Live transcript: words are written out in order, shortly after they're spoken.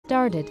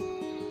started.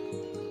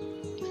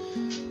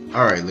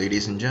 Alright,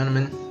 ladies and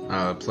gentlemen,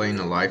 playing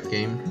a live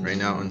game right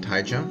now on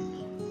tygem.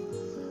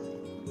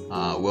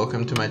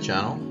 Welcome to my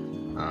channel.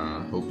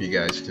 Hope you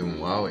guys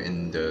doing well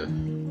in the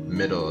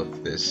middle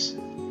of this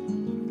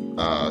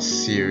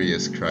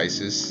serious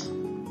crisis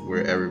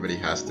where everybody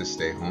has to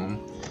stay home.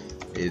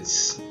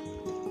 It's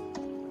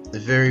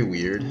very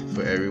weird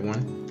for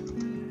everyone,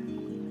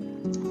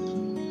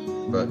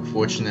 but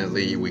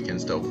fortunately we can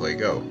still play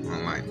Go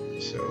online,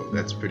 so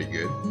that's pretty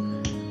good.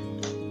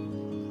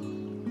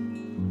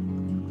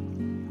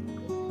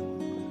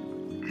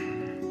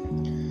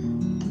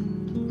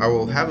 I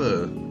will have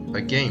a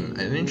game,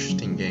 an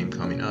interesting game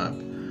coming up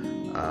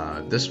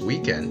this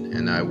weekend,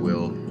 and I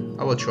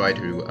will try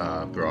to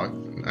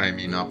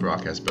not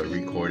broadcast, but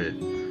record it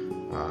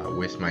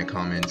with my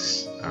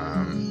comments.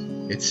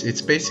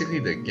 It's basically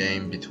the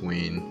game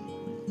between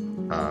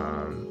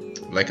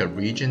like a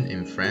region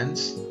in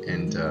France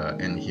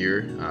and here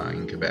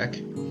in Quebec.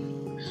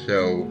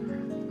 So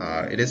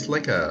it is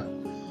like a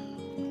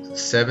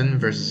 7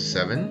 versus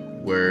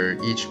 7, where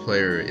each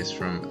player is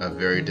from a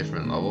very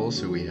different level.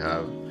 So we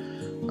have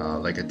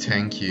like a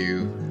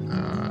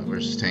 10Q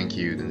versus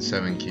 10Q, then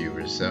 7Q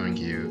versus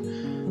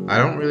 7Q. I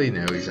don't really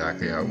know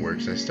exactly how it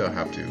works. I still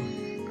have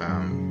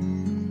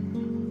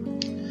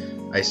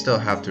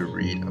to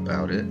read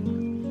about it.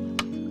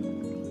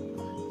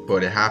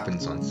 But it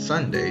happens on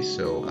Sunday,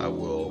 so I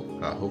will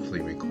hopefully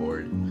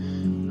record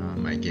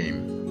my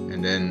game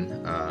and then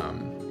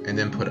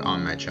put it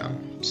on my channel.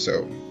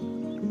 So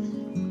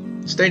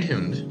stay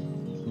tuned.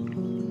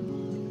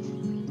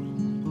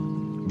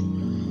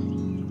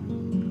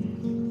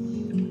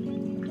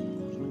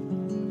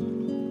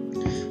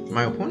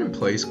 My opponent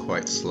plays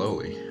quite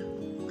slowly,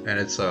 and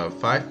it's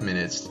 5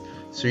 minutes,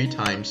 3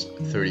 times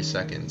 30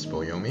 seconds,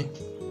 Boyomi.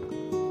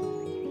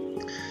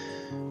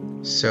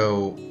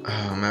 So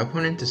my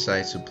opponent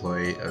decides to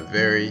play a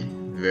very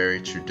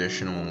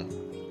traditional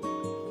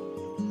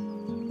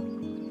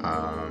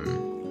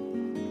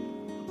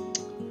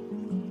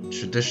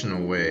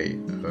way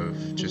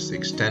of just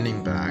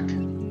extending back.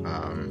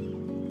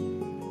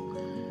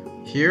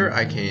 Here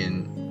I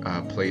can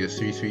play the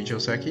 3-3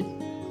 Joseki.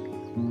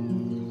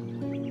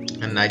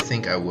 And I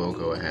think I will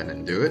go ahead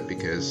and do it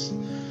because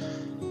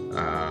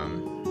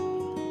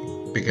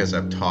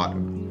I've taught,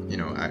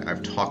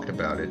 I've talked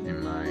about it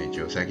in my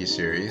Joseki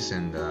series,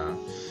 and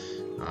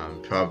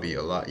probably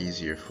a lot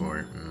easier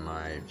for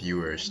my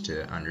viewers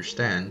to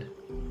understand.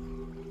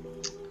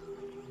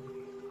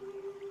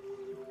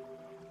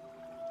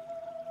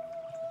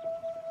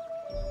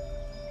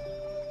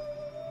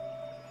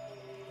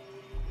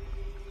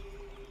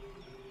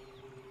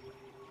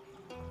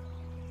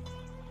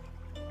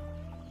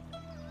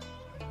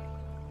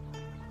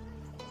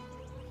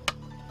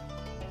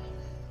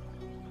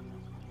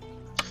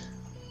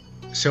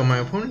 So my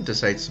opponent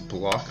decides to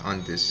block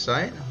on this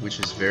side, which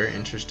is very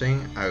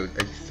interesting. I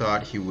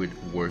thought he would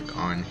work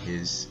on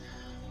his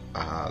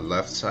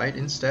left side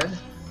instead,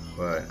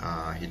 but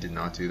he did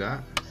not do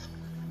that.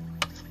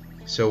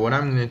 So what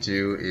I'm going to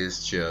do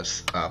is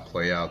just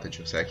play out the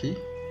Joseki.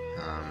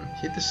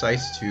 He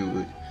decides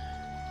to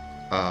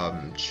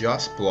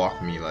just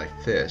block me like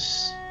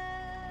this,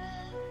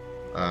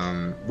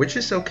 which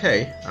is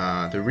okay.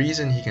 The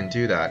reason he can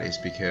do that is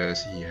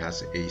because he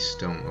has a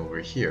stone over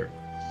here.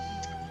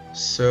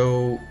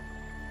 So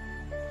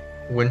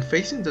when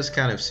facing this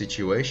kind of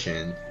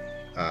situation,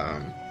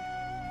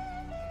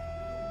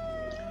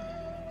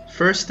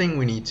 first thing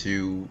we need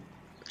to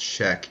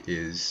check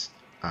is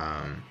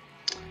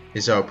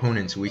our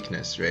opponent's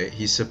weakness, right?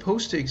 He's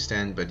supposed to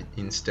extend, but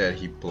instead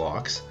he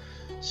blocks.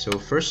 So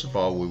first of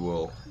all, we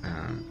will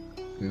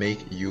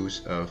make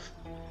use of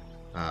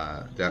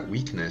that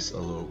weakness a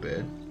little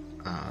bit,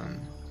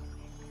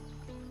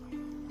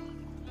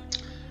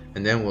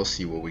 and then we'll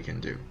see what we can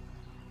do.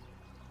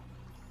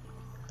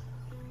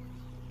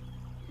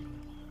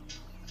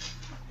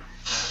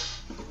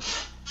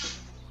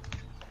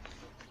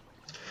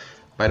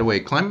 By the way,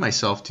 climbed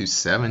myself to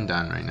 7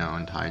 dan right now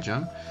on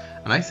tygem,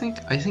 and I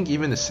think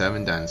even the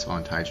 7 dans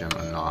on tygem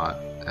are not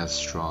as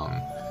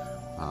strong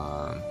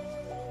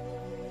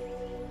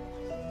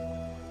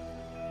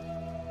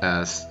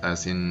as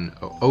in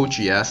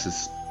OGS.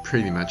 Is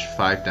pretty much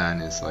 5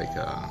 dan is like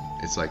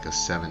it's like a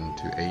 7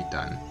 to 8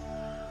 dan.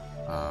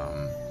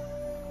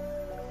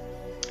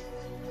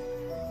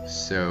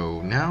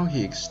 So now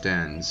he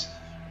extends.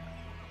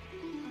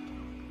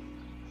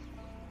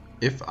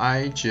 If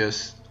I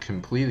just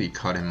completely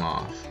cut him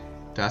off,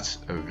 that's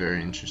a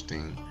very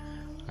interesting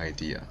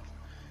idea.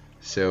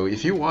 So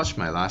if you watched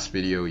my last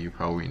video, you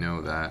probably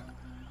know that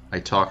I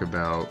talk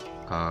about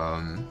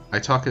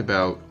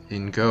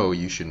in Go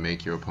you should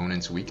make your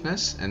opponent's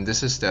weakness, and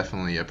this is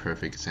definitely a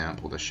perfect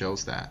example that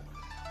shows that.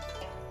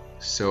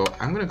 So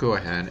I'm gonna go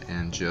ahead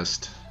and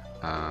just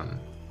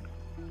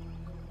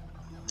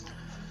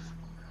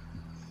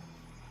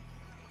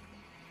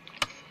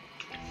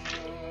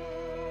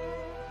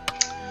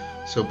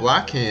so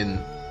black can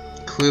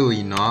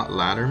clearly not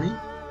ladder me.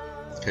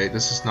 Okay,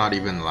 this is not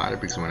even ladder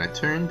because when I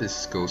turn,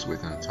 this goes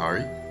with an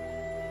Atari.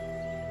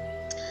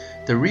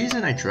 The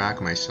reason I drag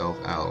myself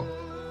out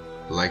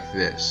like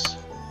this,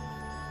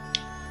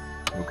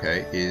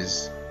 okay,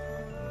 is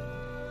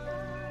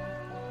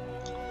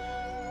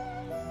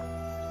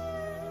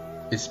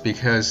it's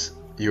because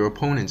your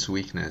opponent's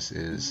weakness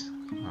is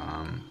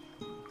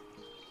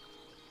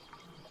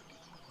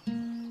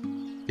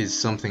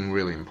something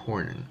really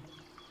important.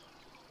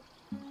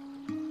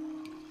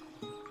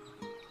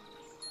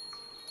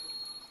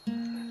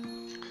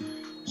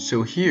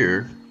 So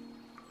here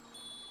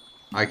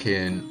I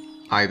can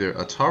either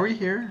Atari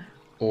here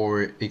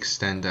or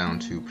extend down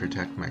to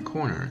protect my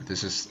corner.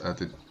 This is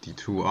the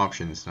two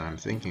options that I'm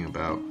thinking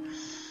about.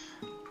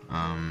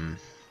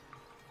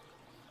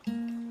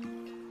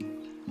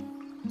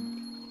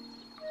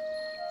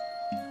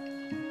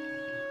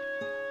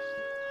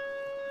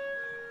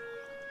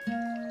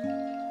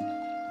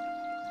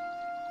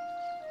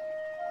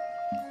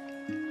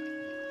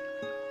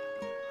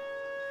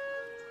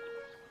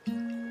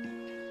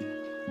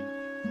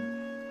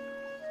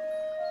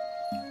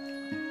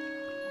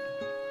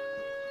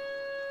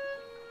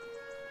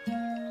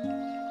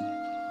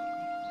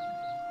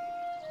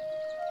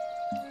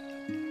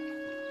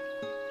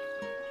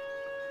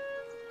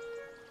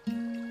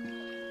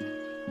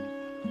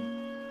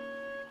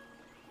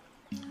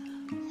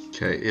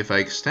 Okay, if I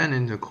extend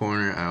into the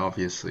corner, I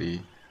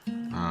obviously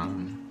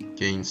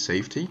gain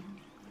safety,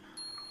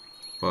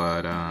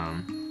 but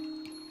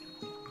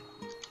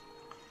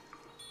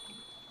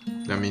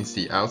that means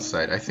the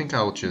outside. I think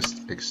I'll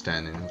just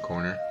extend in the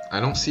corner. I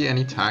don't see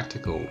any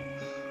tactical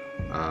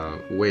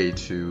way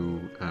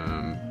to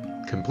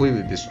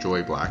completely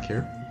destroy black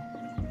here.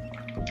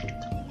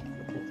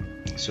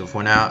 So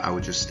for now, I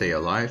would just stay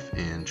alive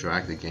and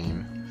drag the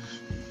game.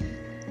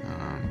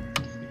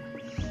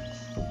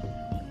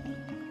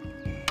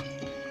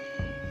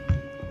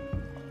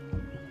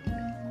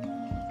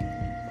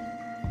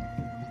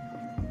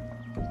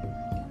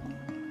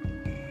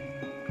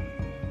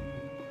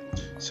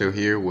 So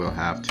here we'll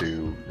have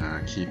to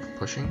keep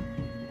pushing.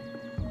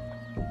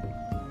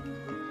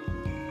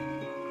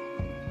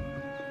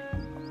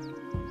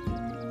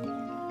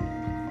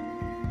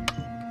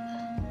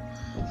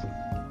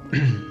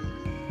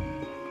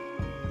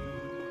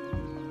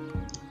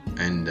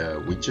 And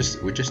we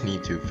just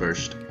need to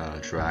first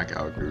drag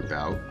our group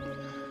out,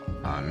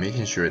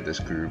 making sure this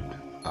group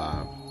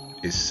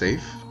is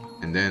safe,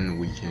 and then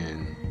we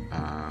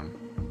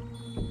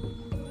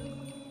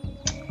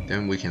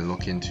can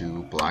look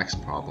into black's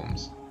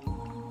problems.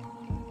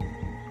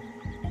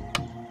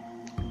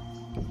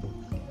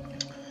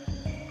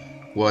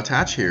 We'll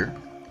attach here.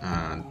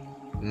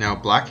 Now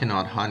black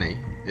cannot honey.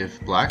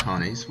 If black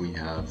honeys, we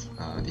have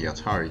the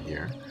Atari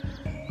here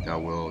that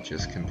will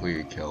just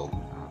completely kill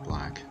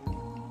black.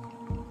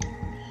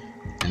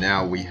 And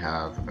now we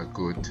have a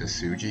good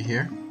Tsuji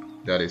here,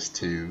 that is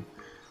to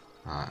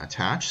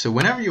attach. So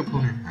whenever your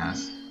opponent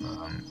has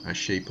a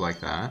shape like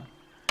that,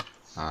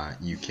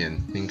 you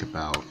can think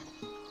about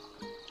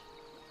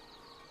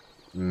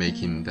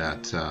making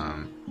that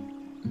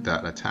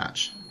that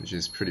attach, which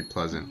is pretty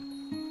pleasant.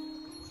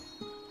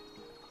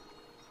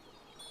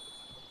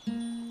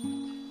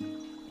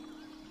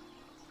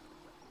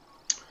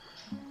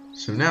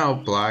 So now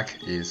black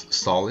is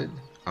solid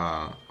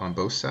on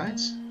both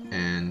sides,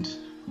 and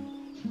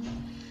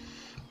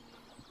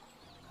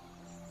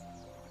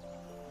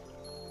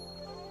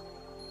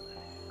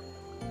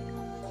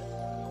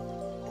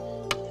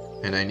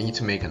I need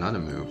to make another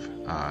move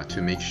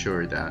to make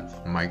sure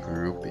that my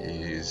group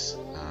is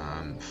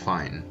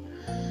fine.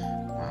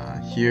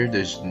 Here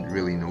there's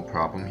really no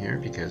problem here,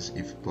 because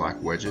if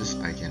black wedges,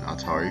 I can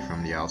Atari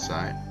from the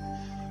outside.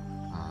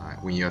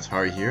 When you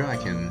Atari here, I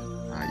can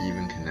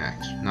even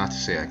connect. Not to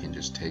say I can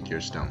just take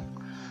your stone.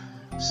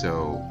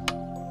 So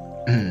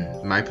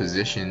my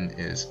position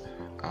is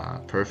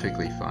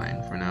perfectly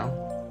fine for now.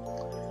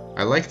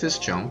 I like this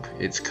jump.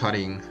 It's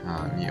cutting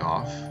me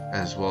off,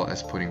 as well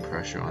as putting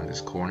pressure on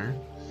this corner.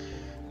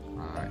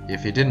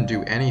 If it didn't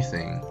do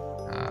anything,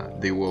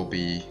 there will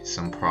be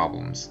some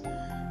problems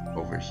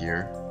over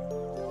here.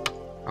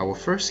 I will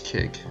first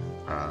kick,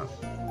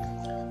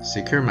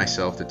 secure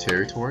myself the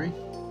territory.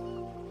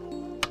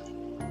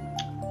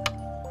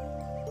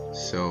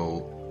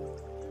 So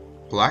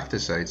black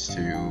decides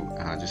to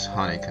just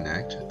honey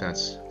connect.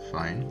 That's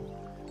fine.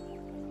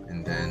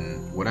 And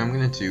then what I'm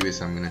gonna do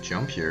is I'm gonna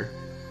jump here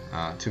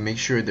to make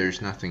sure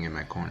there's nothing in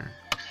my corner.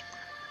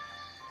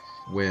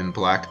 When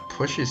black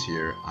pushes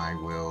here, I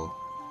will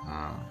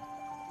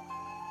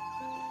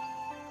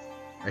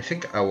I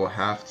think I will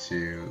have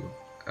to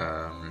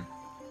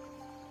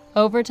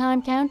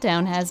Overtime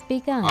countdown has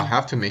begun. I'll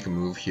have to make a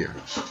move here.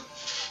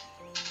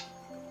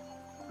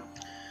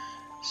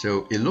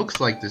 So it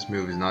looks like this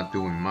move is not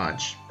doing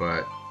much,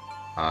 but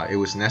it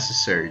was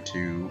necessary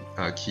to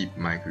keep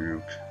my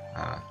group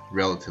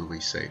relatively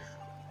safe.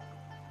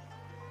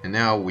 And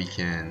now we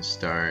can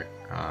start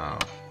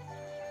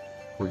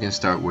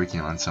working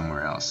on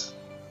somewhere else.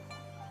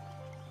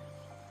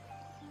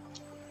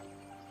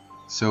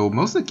 So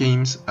most of the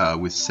games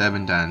with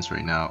 7 dans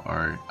right now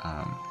are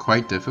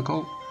quite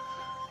difficult.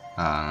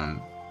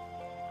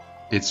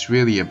 it's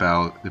really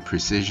about the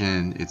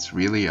precision. It's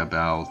really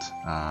about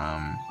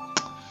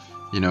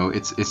you know,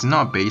 it's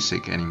not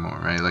basic anymore,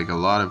 right? Like a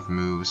lot of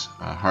moves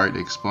are hard to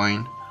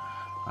explain,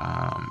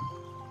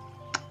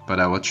 but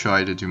I will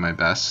try to do my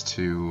best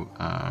to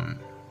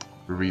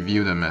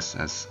review them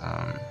as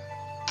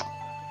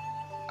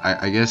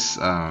I guess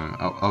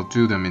I'll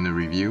do them in the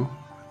review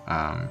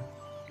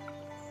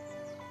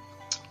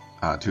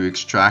to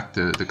extract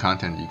the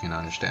content you can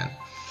understand.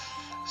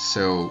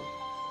 So,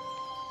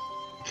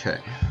 okay,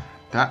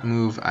 that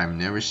move I've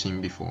never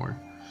seen before.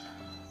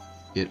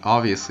 It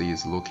obviously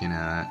is looking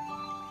at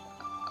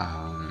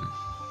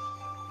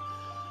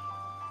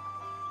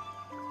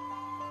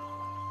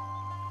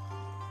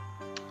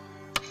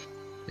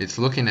it's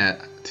looking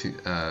at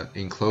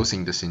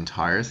enclosing this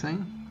entire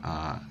thing,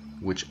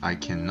 which I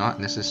cannot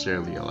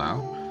necessarily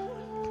allow.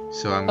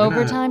 So I'm gonna,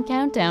 Overtime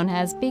countdown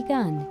has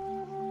begun.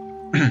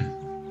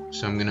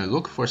 so I'm gonna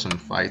look for some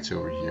fights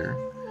over here,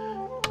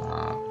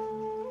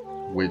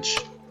 which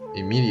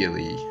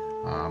immediately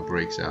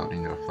breaks out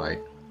into a fight.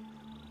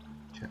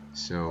 Okay,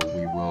 so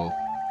we will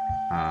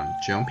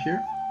jump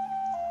here,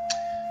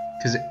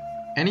 because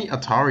any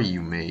Atari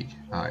you make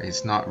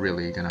is not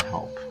really gonna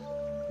help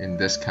in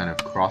this kind of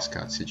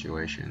crosscut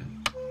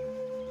situation.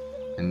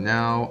 And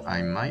now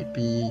I might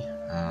be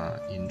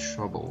in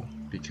trouble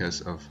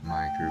because of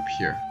my group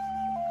here.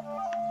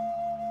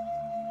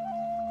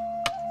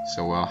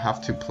 So I'll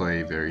have to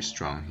play very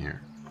strong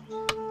here.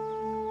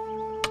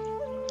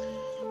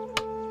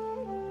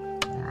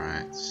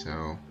 Alright,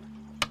 so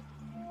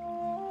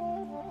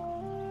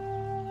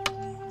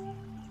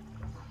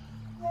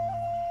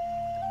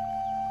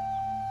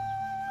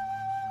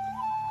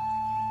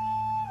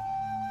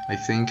I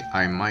think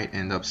I might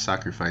end up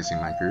sacrificing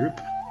my group.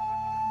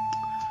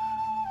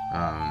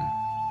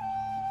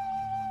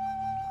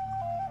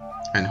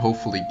 And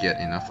hopefully get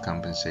enough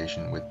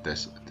compensation with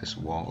this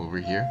wall over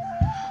here.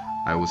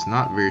 I was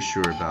not very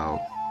sure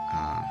about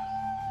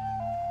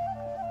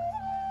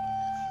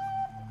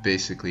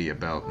basically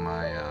about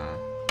my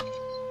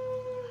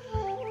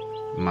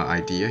my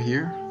idea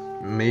here.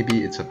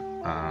 Maybe it's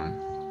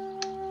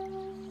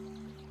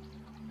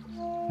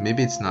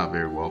maybe it's not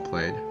very well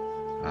played.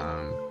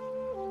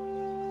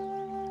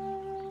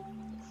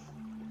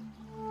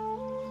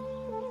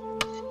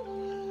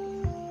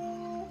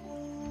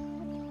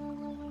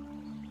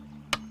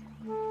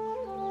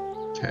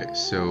 Okay,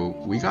 so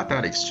we got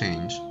that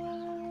exchange,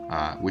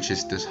 which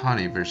is this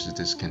honey versus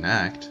this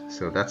connect.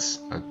 So that's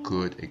a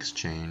good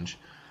exchange.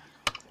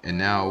 And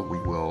now we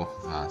will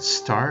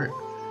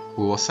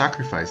we will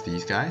sacrifice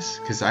these guys,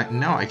 because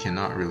now I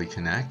cannot really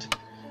connect.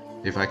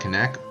 If I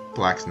connect,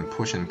 black's gonna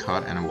push and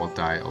cut and I will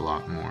die a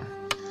lot more.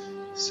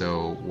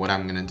 So what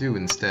I'm gonna do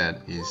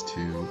instead is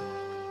to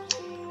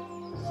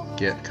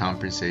get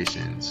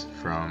compensations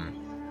from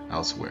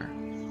elsewhere.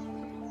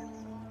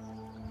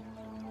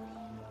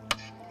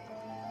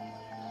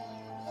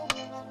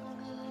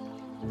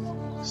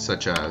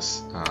 Such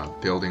as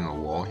building a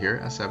wall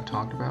here, as I've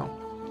talked about.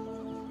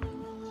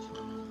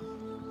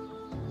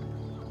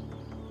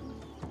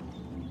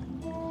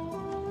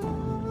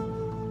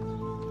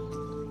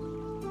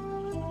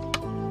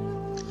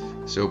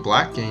 So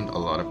black gained a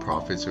lot of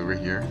profits over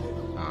here,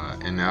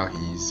 and now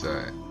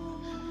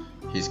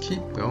he's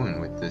keep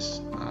going with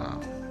this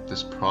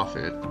this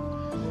profit,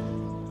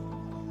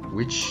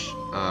 which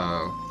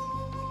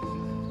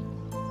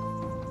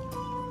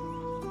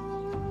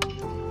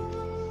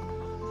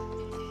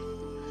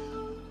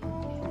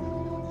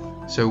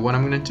so what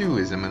I'm gonna do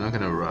is I'm not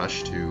gonna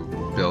rush to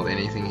build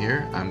anything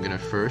here. I'm gonna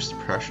first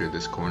pressure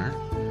this corner,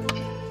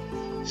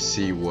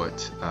 see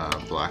what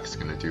black's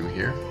gonna do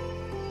here.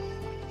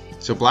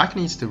 So black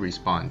needs to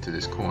respond to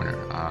this corner,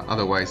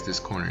 otherwise this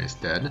corner is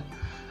dead.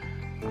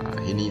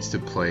 He needs to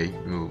play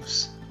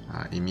moves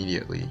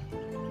immediately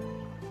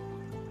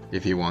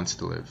if he wants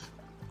to live.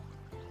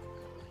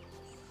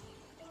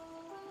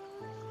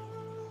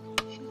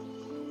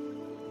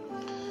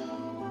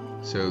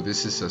 So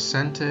this is a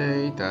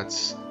Sente,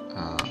 that's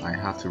I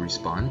have to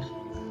respond,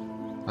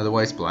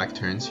 otherwise black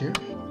turns here.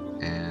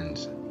 And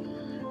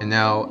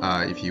now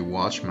if you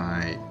watch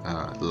my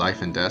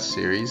life and death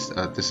series,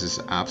 this is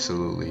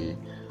absolutely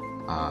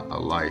a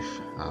life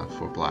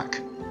for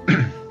black.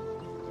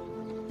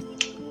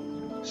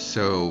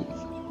 So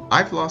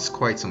I've lost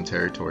quite some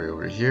territory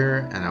over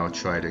here, and I'll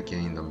try to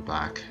gain them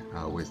back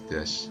with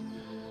this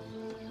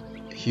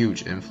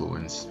huge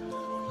influence.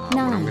 What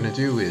I'm gonna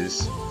do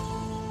is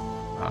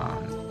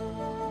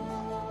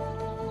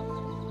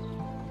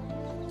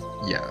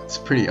yeah, it's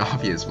pretty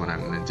obvious what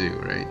I'm gonna do,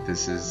 right?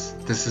 This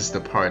is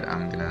the part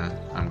I'm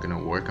gonna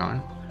work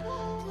on.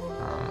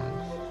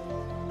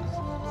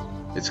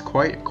 It's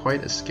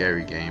quite a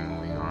scary game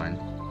moving on.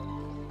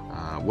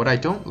 What I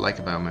don't like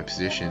about my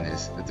position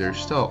is that there's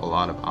still a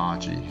lot of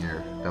Aji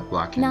here that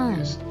black can 9,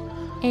 use.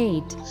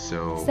 8,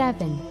 So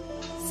 7,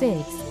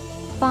 6,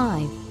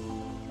 5,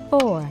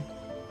 4.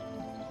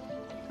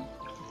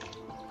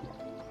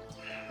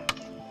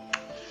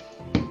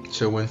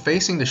 So when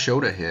facing the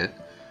shoulder hit,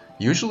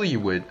 usually you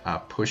would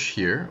push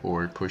here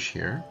or push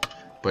here,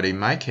 But in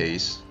my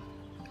case,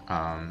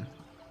 I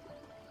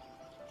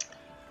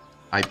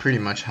pretty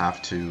much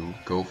have to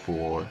go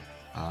for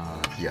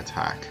the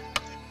attack.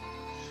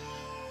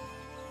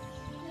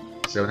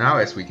 So now,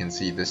 as we can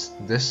see, this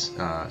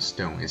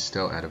stone is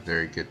still at a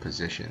very good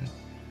position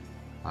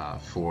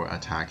for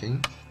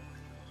attacking.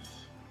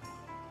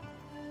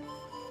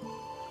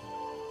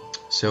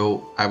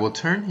 So I will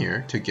turn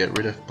here to get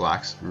rid of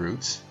black's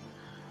roots.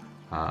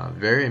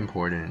 Very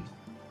important.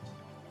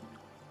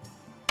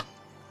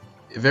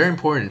 Very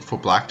important for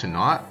black to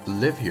not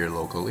live here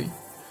locally,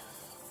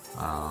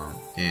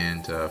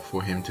 and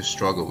for him to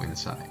struggle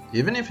inside.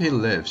 Even if he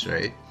lives,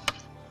 right?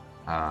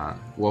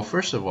 Well,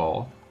 first of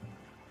all,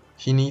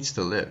 he needs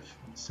to live.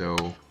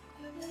 So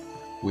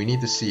we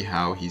need to see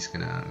how he's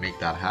gonna make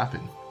that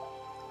happen.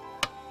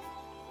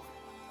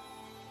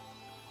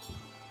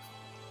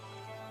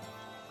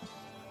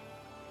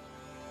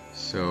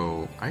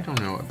 So I don't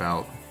know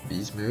about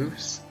these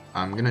moves.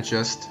 I'm gonna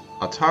just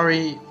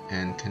Atari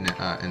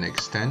and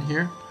extend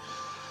here.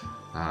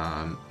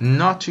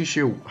 Not too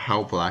sure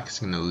how black is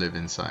gonna live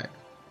inside.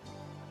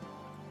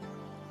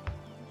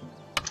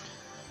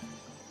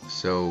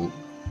 So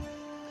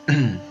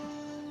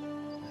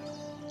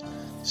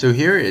so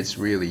here it's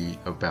really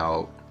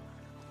about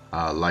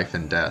life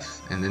and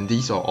death, and then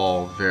these are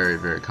all very,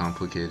 very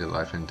complicated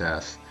life and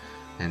death,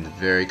 and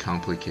very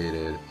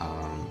complicated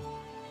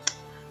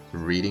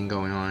reading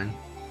going on.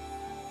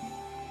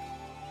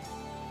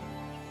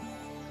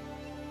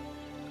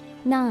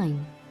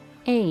 9,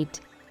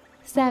 8,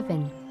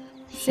 7,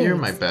 Here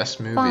 6, my best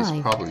move 5.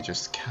 is probably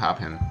just cap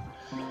him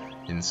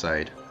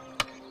inside.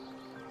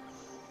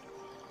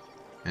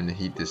 And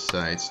he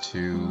decides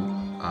to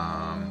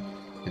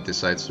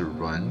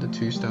run the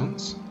 2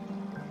 stones.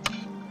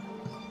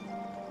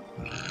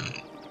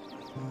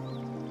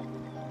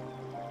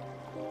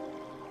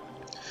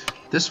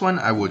 This one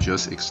I will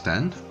just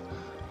extend.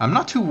 I'm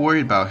not too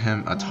worried about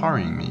him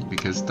Ataring me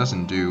because it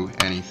doesn't do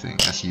anything.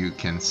 As you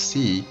can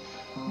see,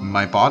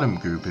 my bottom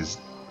group is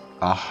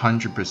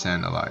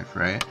 100% alive,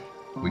 right?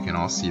 We can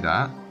all see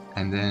that.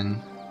 And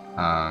then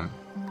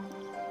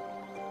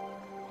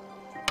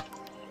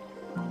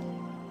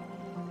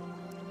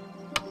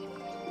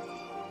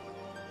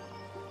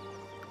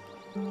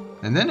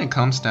it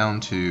comes down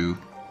to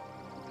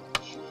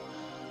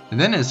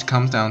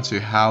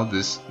how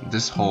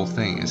this whole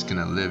thing is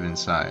gonna live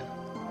inside.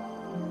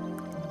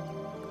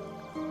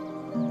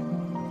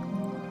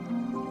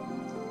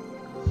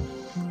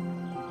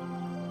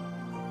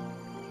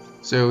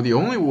 So the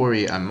only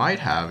worry I might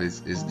have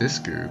is this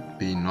group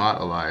being not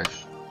alive,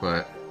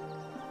 but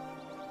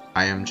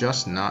I am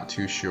just not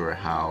too sure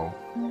how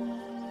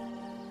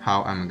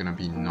I'm gonna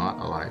be not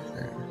alive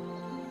there.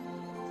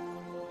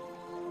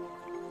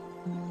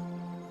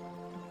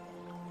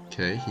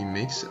 Okay, he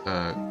makes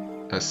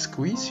a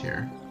squeeze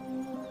here,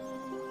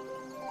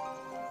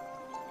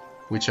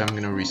 which I'm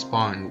gonna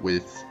respond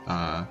with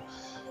a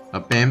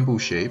bamboo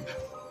shape,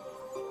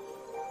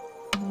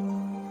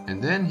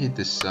 and then he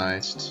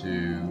decides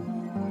to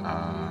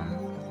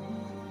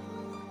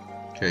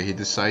he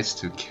decides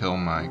to kill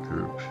my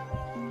group.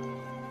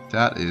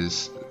 That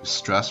is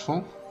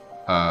stressful.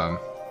 Yeah,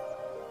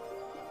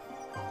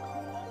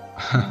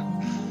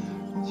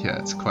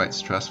 it's quite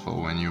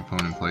stressful when your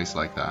opponent plays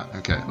like that.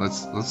 Okay,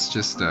 let's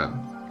just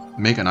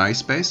make an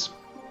ice base.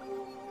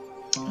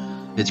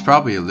 It's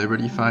probably a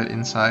Liberty fight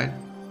inside,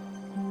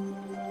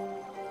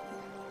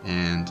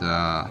 and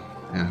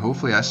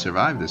hopefully I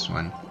survive this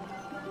one.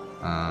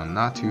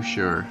 Not too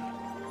sure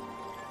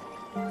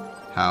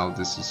how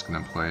this is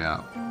gonna play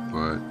out,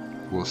 but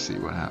we'll see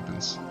what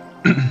happens.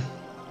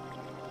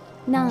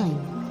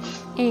 9,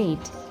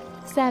 8,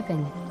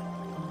 7,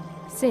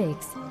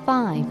 6,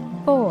 5,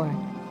 4,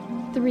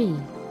 3,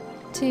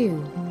 2,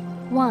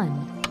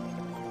 1.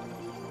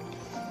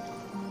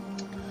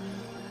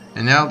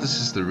 And now this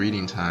is the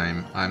reading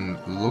time. I'm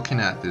looking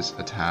at this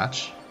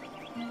attach.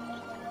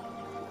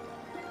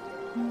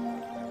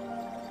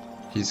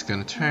 He's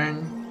gonna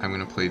turn, I'm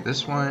gonna play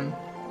this one.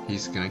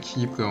 He's gonna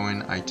keep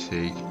going, I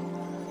take,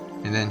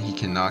 and then he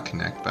cannot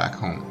connect back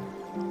home.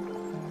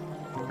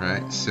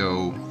 Right,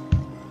 so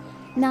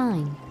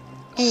 9,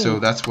 8. So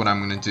that's what I'm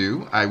gonna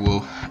do. I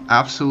will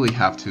absolutely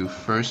have to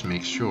first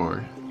make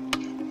sure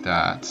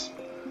that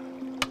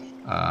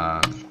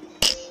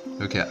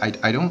okay,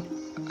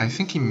 I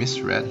think he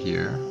misread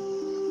here.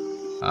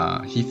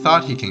 He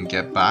thought he can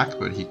get back,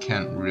 but he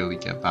can't really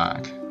get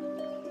back.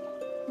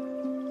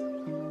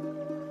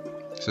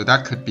 So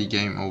that could be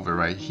game over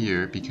right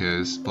here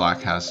because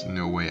black has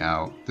no way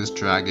out. This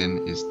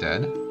dragon is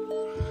dead.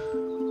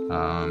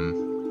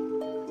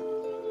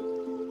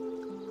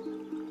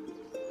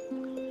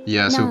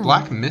 Yeah, so 9,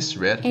 black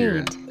misread here,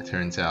 8. it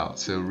turns out.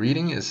 So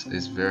reading is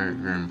very,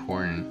 very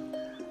important.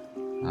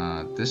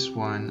 This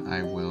one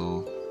I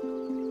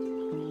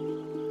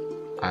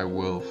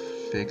will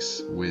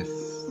fix with...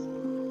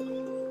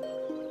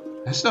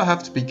 I still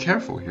have to be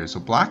careful here, so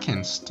black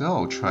can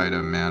still try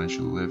to manage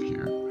to live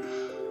here.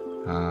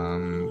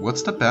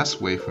 What's the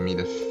best way for me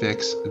to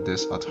fix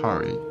this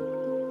Atari?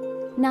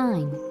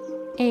 9,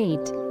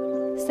 8,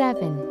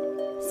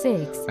 7,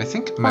 6. I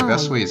think my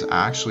best 5. way is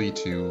actually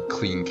to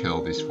clean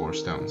kill these 4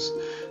 stones.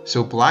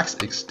 So black's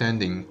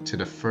extending to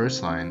the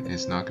first line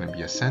is not going to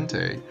be a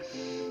sente.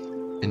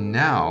 And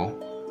now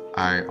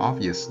I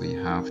obviously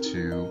have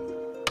to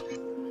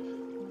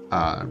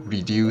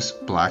reduce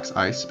black's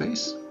ice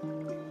space.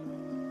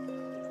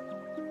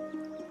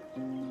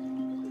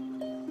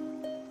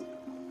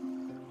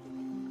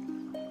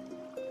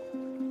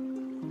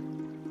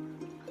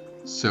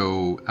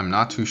 So I'm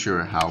not too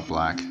sure how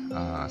black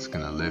is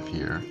gonna live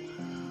here.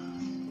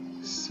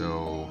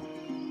 So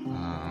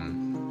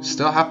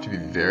still have to be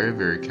very,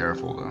 very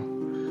careful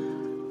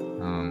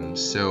though.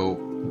 So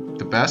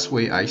the best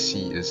way I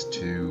see is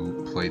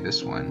to play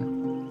this one.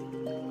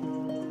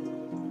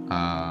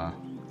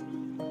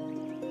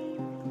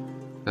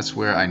 That's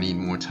where I need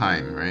more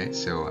time, right?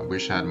 So I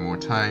wish I had more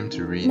time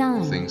to read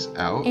 9, things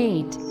out.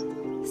 8,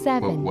 7.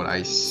 But what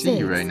I see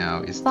 6, right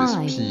now is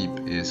 5, this peep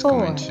is 4,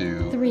 going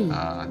to 3,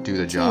 do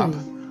the 2, job.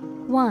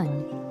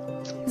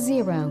 1,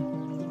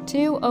 0.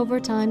 2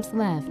 overtimes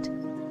left.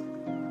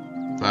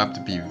 So I have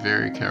to be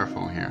very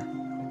careful here.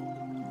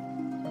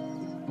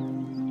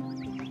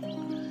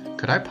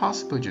 Could I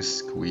possibly just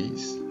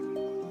squeeze?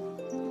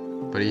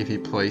 But if he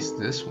plays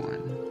this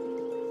one,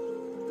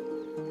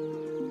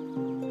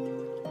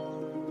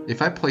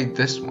 if I play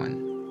this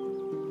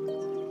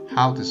one,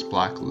 how does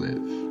black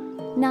live?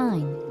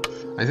 9.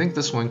 I think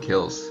this one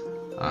kills.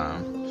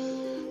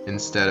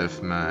 Instead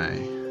of my...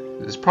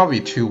 There's probably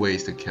 2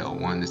 ways to kill.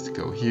 One is to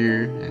go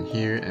here,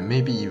 and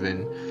maybe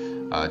even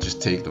just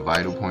take the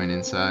vital point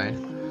inside.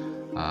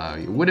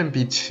 It wouldn't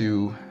be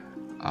too...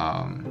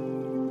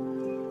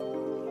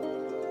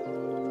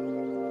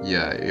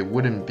 yeah, it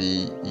wouldn't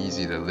be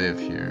easy to live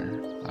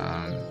here.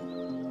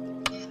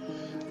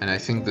 And I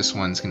think this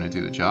one's gonna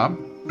do the job.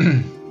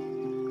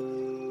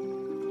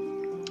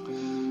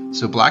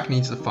 So black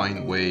needs to find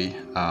a way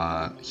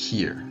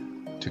here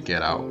to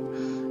get out,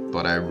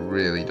 but I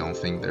really don't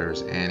think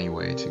there's any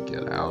way to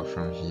get out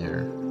from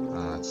here.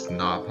 It's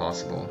not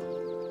possible.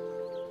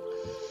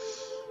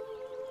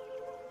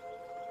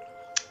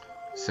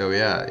 So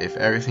yeah, if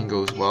everything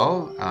goes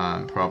well,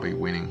 I'm probably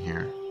winning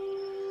here.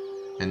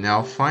 And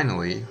now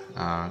finally,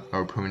 our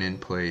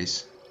opponent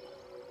plays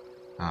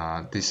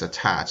this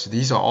attach.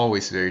 These are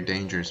always very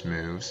dangerous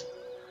moves.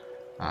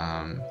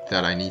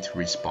 That I need to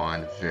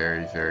respond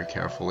very, very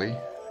carefully.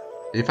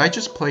 If I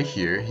just play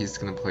here, he's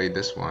gonna play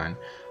this one.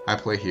 I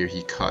play here,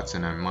 he cuts,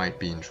 and I might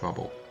be in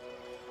trouble.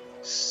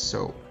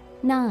 So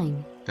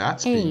 9.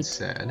 That's 8, being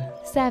said,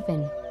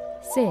 7,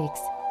 6.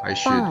 I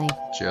should 5.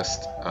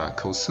 just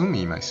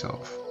Kosumi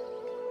myself,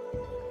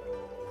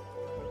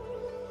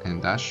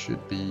 and that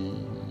should be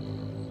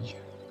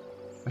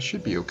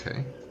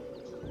okay.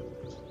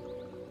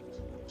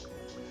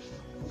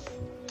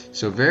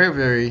 So very,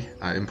 very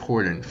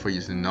important for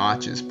you to not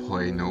just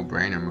play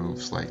no-brainer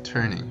moves like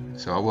turning.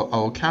 So I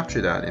will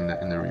capture that in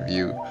the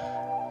review.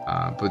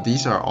 But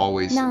these are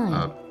always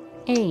 9,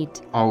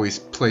 8, always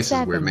places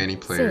 7, where many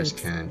players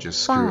 6, can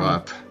just screw 5,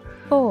 up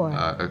 4,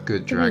 a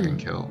good dragon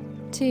 3, kill.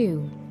 2,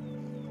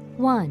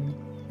 1,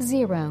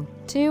 0.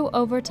 2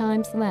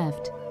 overtimes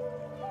left.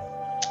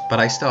 But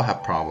I still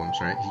have problems,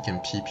 right? He can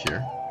peep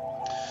here,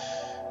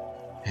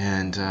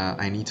 and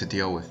I need to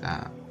deal with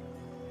that.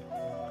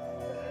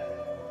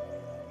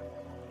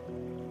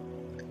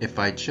 If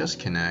I just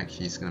connect,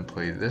 he's gonna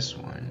play this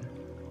one.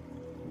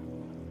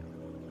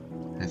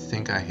 I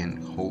think I can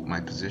hold my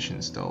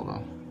position still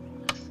though.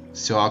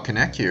 So I'll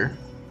connect here.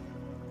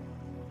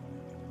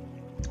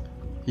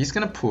 He's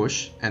gonna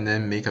push and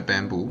then make a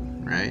bamboo,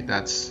 right?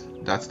 That's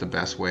the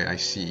best way I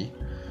see.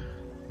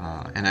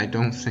 And I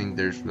don't think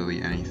there's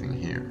really anything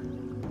here.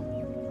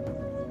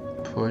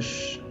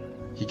 Push.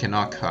 He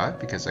cannot cut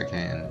because I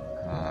can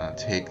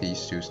take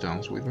these 2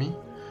 stones with me.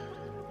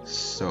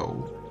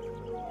 So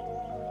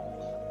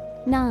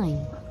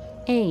 9,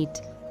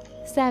 8,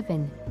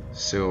 7.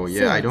 So yeah,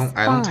 6, I don't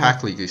 5,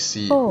 tactically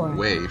see 4, a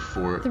way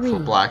for 3,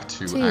 black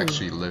to 2.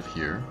 actually live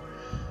here.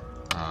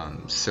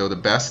 So the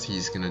best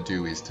he's gonna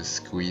do is to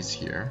squeeze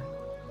here,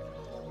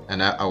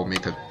 and I will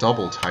make a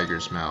double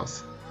tiger's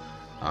mouth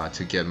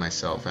to get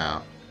myself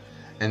out.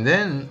 And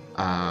then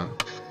I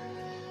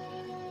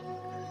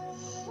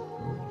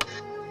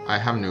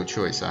have no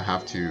choice. I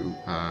have to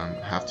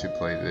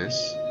play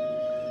this,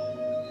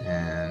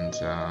 and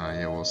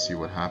yeah, we'll see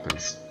what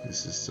happens.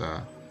 This is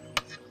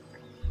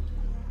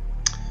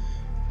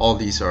all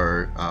these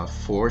are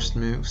forced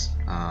moves.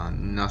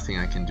 Nothing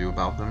I can do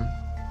about them.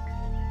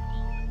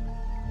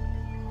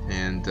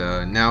 And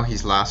now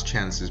his last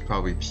chance is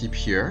probably peep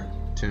here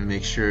to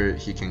make sure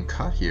he can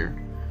cut here.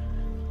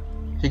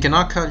 He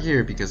cannot cut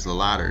here because the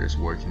ladder is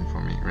working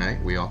for me,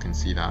 right? We all can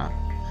see that.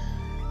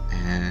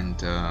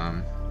 And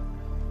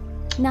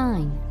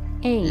 9,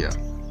 8, yeah.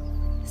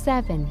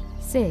 7,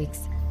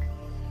 6,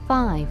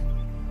 5,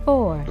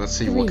 4. Let's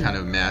see 3, what kind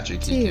of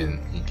magic 2,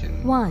 he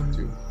can 1,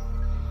 do.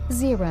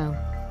 0.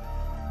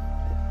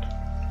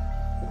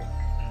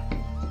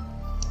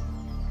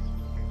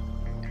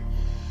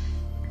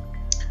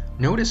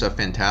 Notice a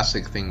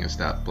fantastic thing is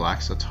that black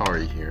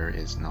Satari here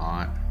is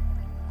not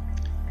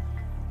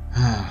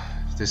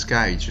This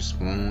guy just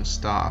won't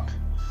stop.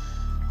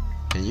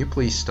 Can you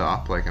please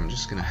stop? Like, I'm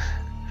just gonna...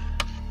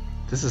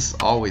 This is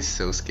always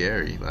so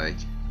scary. Like,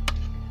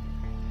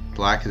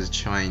 black is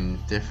trying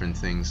different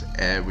things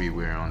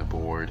everywhere on the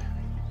board.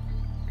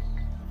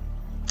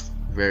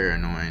 Very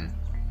annoying.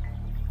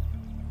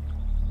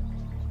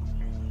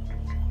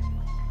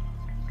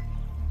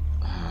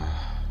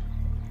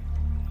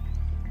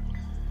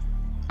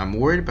 I'm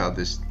worried about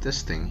this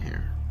thing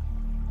here.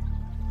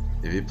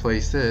 If he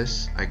plays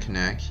this, I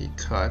connect, he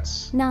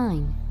cuts.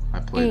 9. I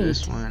play 8,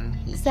 this one,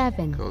 he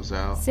 7, goes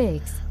out.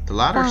 6. The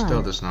ladder 5,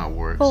 still does not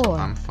work, so 4.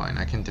 I'm fine.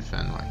 I can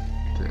defend like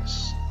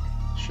this.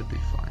 Should be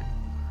fine.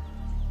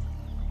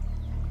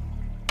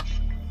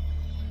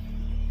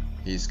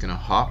 He's gonna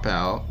hop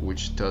out,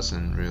 which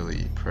doesn't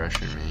really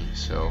pressure me,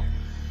 so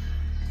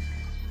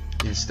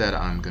instead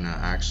I'm gonna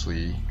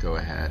actually go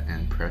ahead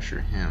and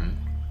pressure him.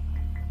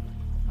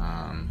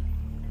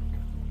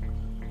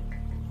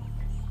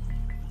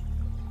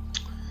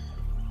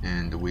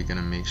 And we're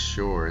gonna make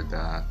sure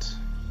that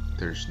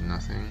there's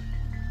nothing.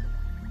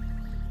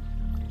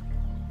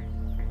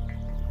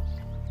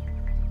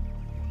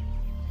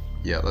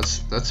 Yeah,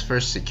 let's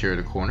first secure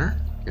the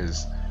corner,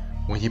 because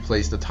when he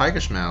plays the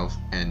tiger's mouth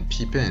and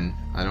peep in,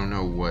 I don't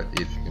know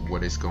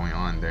what is going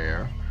on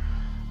there.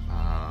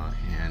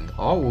 And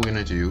all we're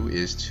gonna do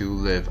is to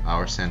live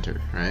our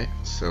center, right?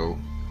 So,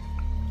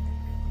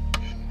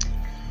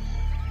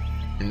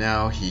 and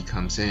now he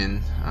comes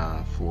in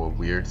for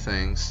weird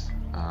things.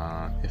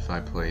 If I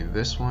play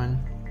this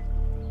one,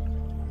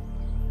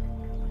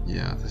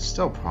 yeah, there's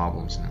still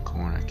problems in the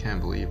corner. I can't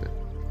believe it.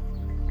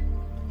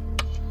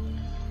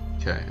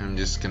 Okay, I'm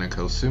just gonna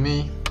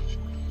Kosumi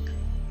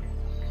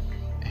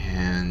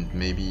and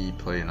maybe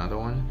play another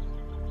one.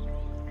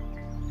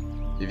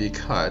 If he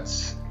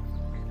cuts,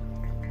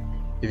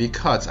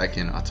 I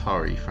can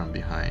Atari from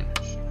behind.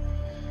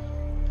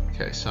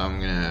 Okay, so I'm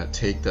gonna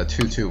take the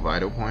 2/2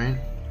 vital point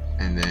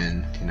and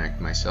then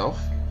connect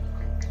myself,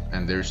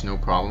 and there's no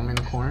problem in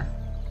the corner.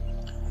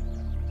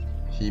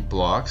 He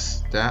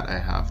blocks that. I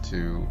have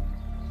to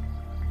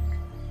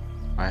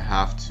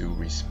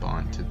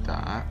respond to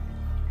that.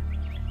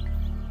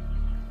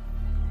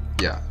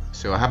 Yeah,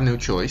 so I have no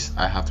choice.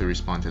 I have to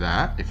respond to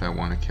that if I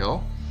want to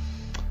kill.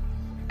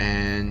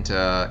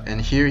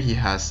 And here he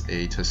has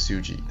a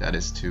Tsuji, that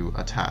is to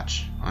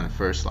attach on the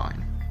first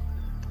line.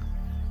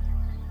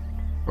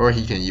 Or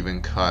he can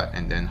even cut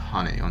and then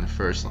Hane on the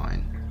first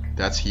line.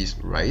 That's his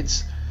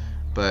rights.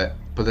 But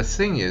the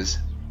thing is,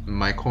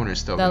 my corner is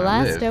still gonna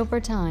live. The last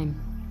overtime.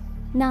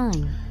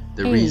 9.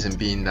 The 8, reason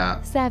being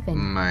that 7,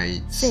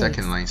 my 6,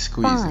 second line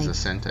squeeze 5, is a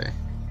Sente.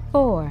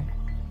 4,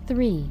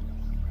 3,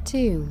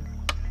 2.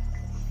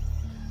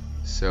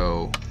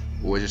 So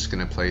we're just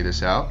gonna play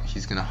this out.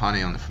 He's gonna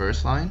Hane on the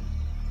first line,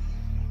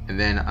 and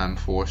then I'm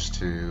forced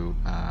to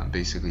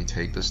basically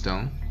take the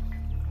stone.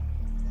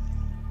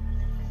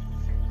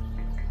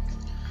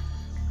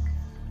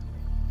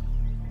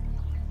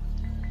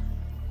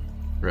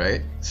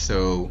 Right,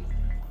 so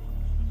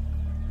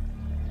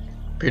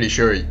pretty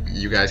sure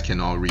you guys can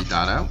all read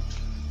that out.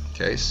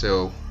 Okay,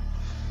 so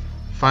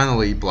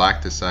finally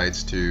black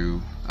decides to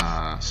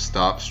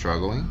stop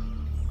struggling,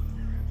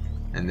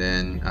 and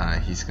then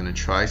he's gonna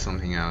try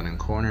something out in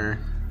corner.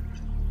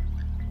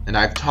 And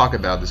I've talked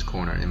about this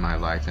corner in my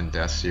Life and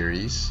Death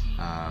series.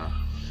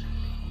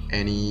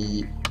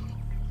 Any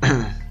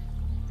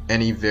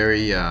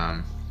very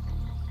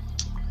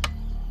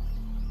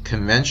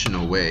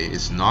conventional way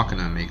is not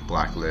gonna make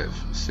black live.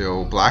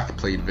 So black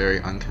played very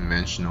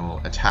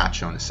unconventional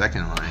attach on the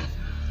second line,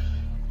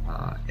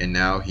 and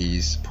now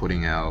he's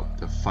putting out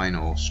the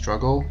final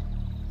struggle,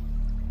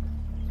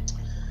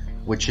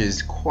 which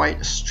is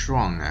quite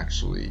strong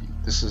actually.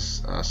 This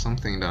is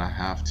something that I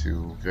have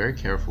to very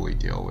carefully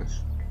deal with.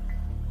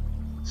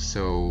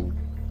 So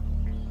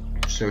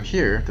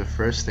here the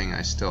first thing,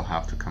 I still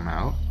have to come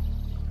out,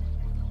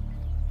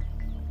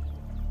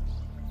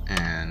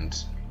 and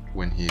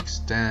when he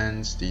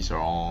extends, these are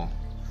all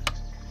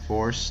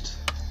forced,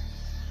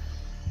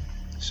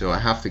 so I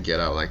have to get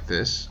out like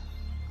this.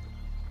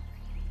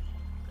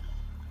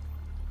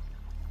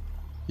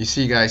 You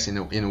see guys, in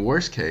the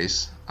worst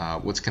case,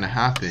 what's gonna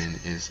happen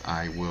is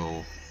I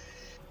will...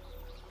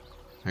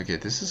 Okay,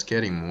 this is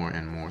getting more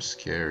and more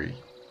scary.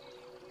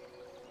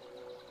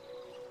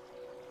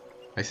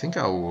 I think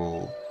I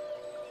will...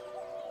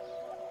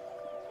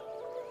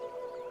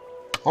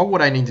 All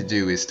what I need to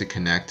do is to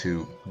connect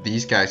to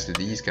these guys,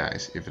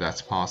 if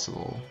that's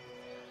possible.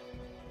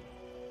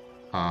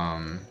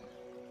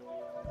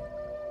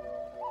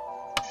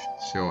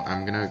 So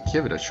I'm gonna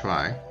give it a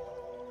try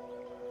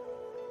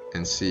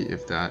and see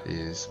if that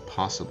is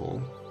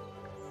possible.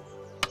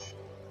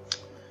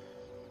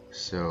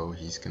 So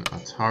he's gonna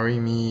Atari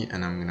me,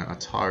 and I'm gonna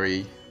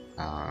Atari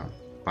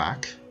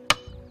back.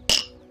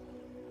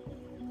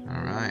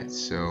 Alright,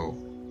 so...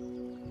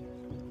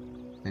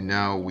 And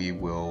now we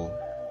will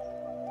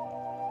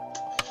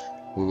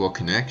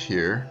connect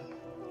here.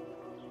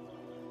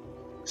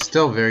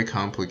 Still very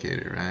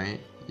complicated, right?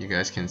 You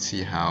guys can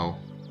see how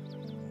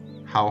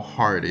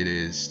hard it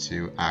is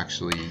to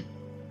actually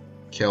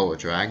kill a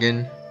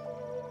dragon,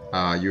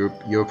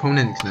 your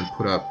opponent is gonna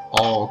put up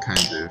all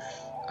kinds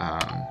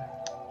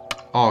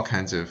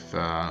of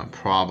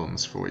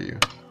problems for you.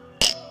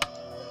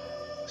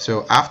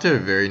 So after a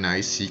very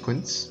nice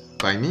sequence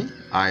by me,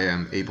 I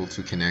am able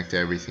to connect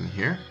everything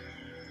here.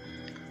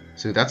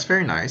 So that's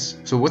very nice.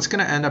 So what's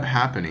gonna end up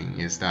happening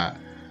is that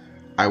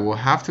I will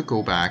have to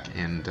go back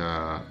and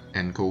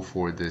go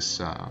for this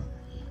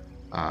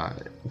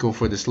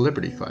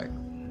liberty fight.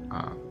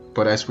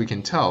 But as we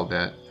can tell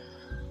that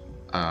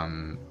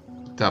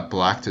that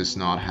black does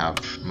not have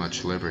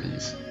much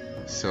liberties.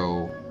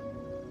 So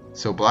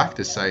black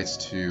decides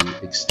to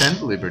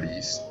extend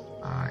liberties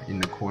in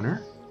the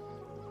corner.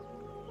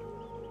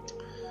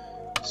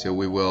 So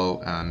we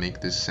will make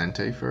this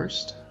Sente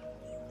first.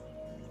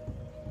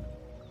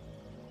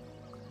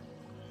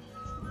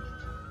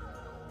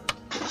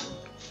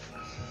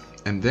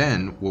 And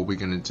then what we're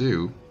gonna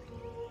do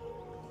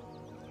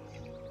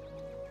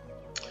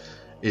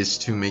is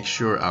to make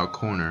sure our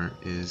corner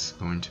is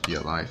going to be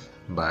alive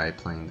by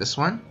playing this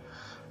one.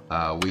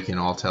 We can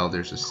all tell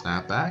there's a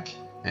snapback,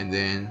 and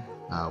then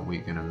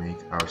we're gonna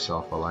make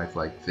ourselves alive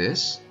like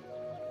this,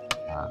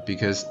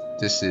 because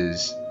this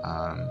is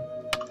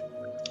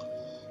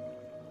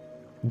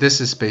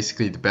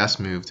basically the best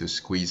move to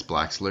squeeze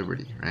black's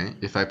liberty, right?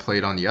 If I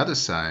played on the other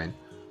side,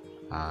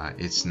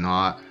 it's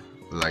not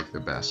like the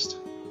best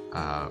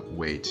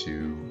way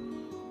to...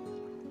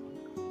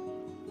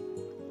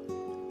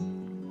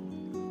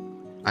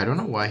 I don't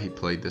know why he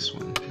played this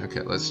one.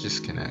 Okay, let's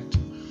just connect.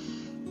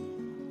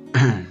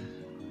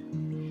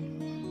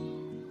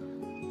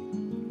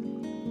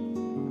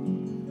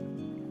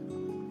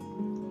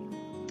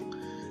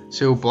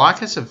 So black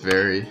has a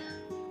very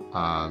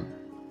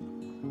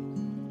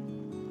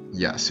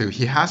yeah, so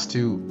he has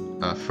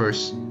to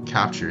first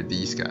capture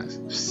these guys,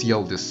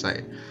 seal this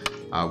site,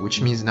 which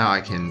means now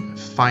I can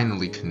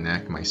finally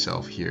connect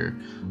myself here.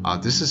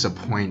 This is a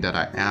point that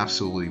I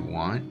absolutely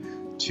want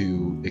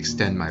to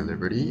extend my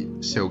liberty.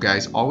 So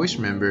guys, always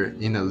remember,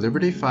 in a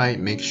liberty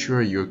fight, make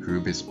sure your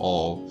group is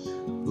all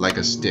like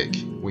a stick.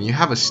 When you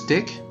have a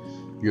stick,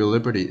 your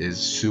liberty is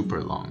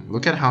super long.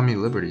 Look at how many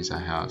liberties I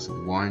have. So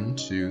 1,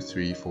 2,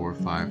 3, 4,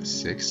 5,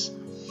 6,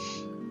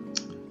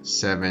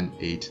 7,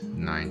 8,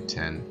 9,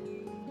 10,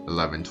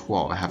 11,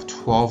 12. I have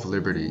 12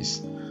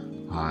 liberties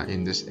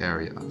in this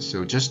area.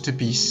 So just to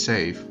be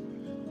safe,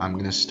 I'm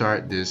gonna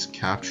start this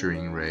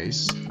capturing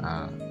race.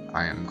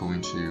 I am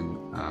going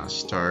to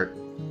start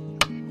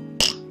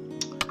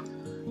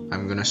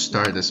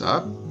this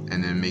up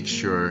and then make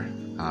sure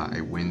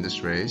I win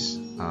this race.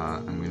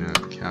 I'm gonna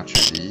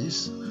capture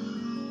these,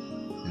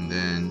 and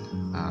then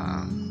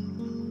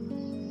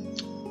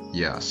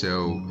yeah,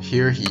 so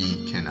here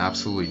he can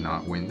absolutely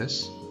not win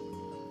this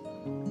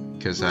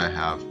because I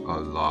have a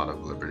lot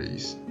of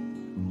liberties.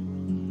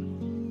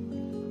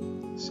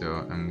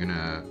 So I'm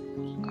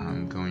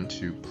going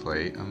to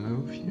play a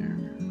move here.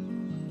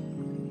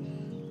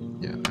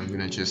 Yeah, I'm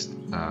gonna just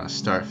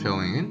start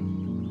filling in.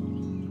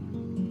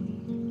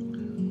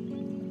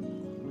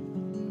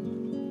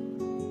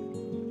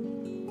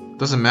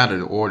 Doesn't matter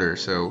the order.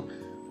 So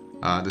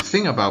the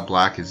thing about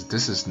black is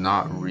this is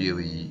not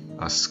really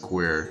a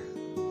square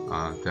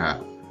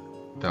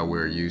that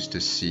we're used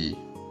to see.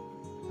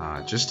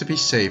 Just to be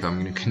safe,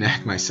 I'm going to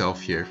connect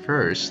myself here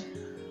first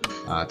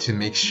to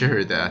make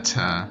sure that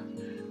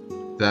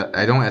that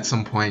I don't at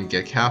some point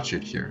get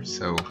captured here.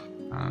 So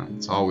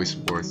it's always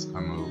worth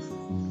a move.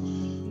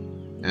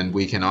 And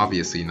we can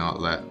obviously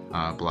not let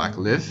black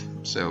live,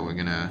 so we're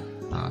gonna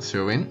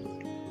throw in.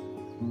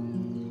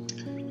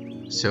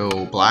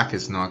 So black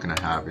is not gonna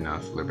have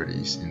enough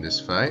liberties in this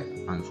fight,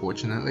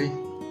 unfortunately,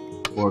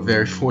 or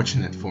very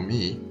fortunate for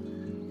me.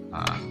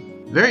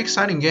 Very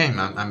exciting game.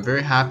 I'm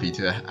very happy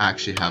to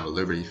actually have a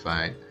liberty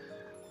fight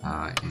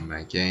in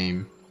my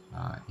game,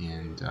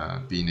 and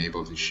being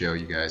able to show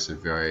you guys a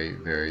very,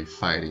 very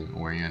fighting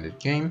oriented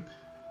game.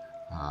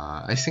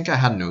 I think I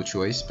had no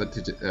choice but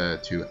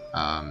to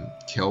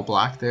kill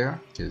black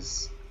there,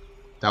 because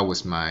that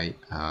was my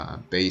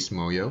base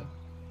moyo.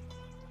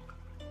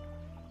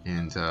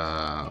 And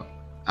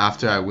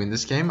after I win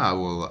this game, I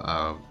will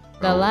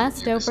the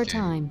last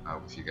overtime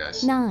with you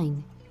guys.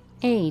 9,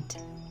 8.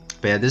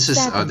 But yeah, this is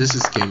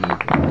game over.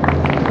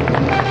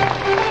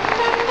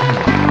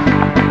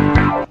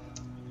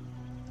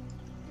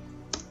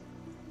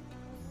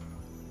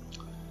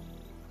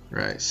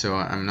 Right, so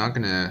I'm not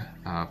gonna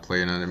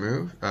play another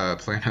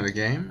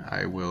game.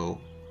 I will.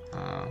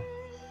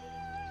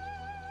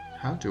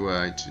 How do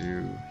I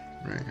do?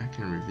 Right, I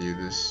can review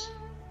this.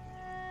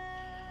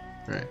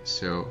 Right,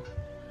 so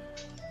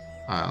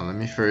let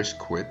me first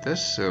quit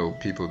this so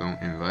people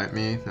don't invite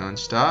me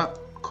non-stop.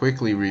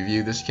 Quickly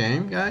review this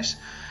game, guys.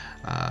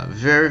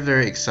 Very,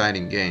 very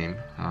exciting game.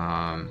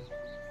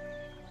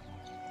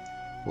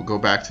 We'll go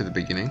back to the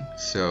beginning.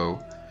 So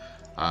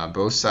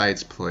both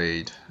sides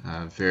played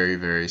very,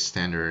 very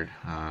standard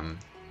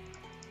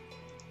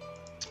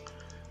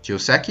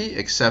Joseki,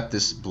 except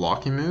this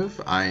blocking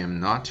move. I am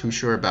not too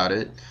sure about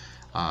it.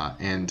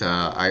 and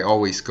I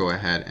always go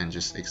ahead and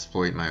just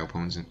exploit my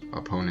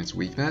opponent's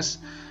weakness.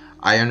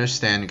 I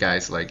understand,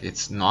 guys, like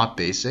it's not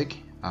basic,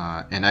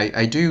 and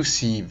I do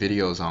see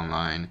videos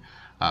online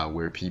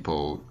where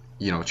people,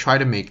 you know, try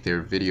to make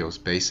their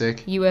videos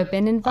basic. You have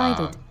been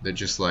invited. They're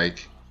just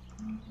like,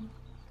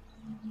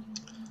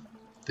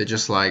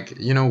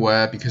 you know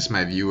what, because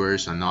my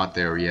viewers are not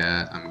there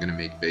yet, I'm gonna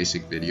make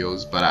basic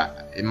videos.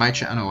 But in my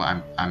channel,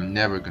 I'm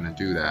never gonna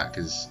do that,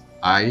 because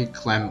I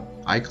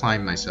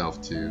climb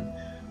myself to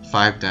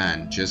 5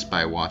 Dan just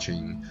by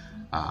watching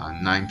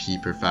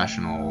 9P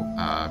professional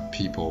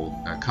people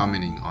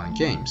commenting on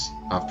games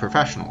of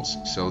professionals.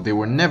 So they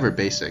were never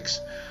basics,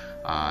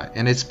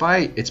 and it's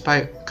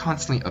by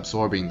constantly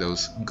absorbing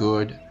those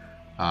good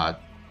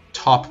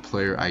top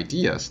player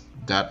ideas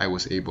that I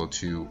was able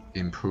to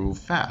improve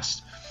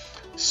fast.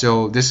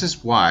 So this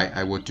is why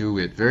I will do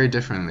it very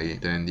differently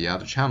than the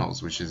other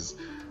channels, which is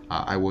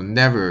I will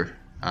never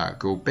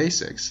go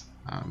basics,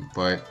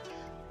 but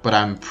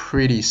I'm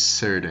pretty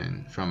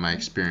certain from my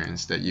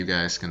experience that you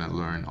guys are gonna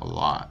learn a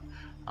lot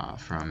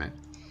from it.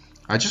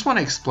 I just want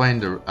to explain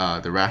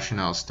the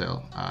rationale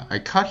still. I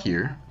cut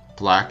here,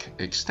 black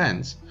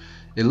extends.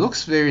 It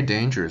looks very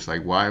dangerous,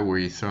 like why were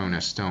you throwing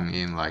a stone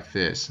in like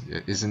this?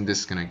 Isn't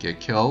this gonna get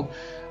killed?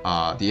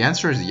 The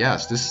answer is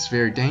yes, this is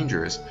very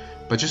dangerous.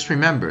 But just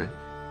remember,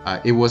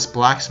 it was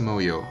black's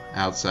moyo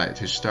outside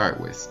to start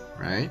with,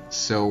 right?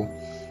 So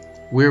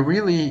what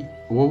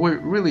we're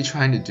really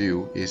trying to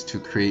do is to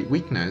create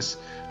weakness,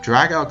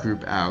 drag our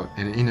group out,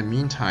 and in the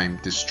meantime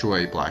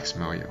destroy black's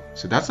moyo.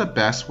 So that's the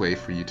best way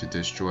for you to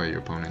destroy your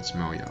opponent's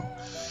moyo.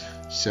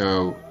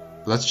 So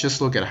let's just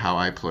look at how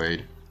I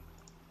played.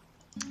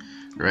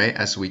 Right,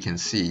 as we can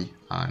see,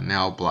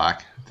 now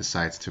black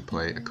decides to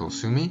play a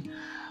Kosumi,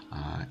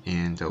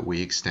 and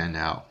we extend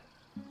out.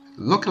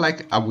 Look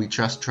like we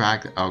just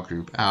dragged our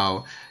group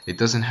out. It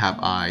doesn't have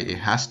eye, it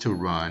has to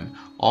run.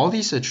 All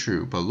these are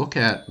true, but look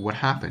at what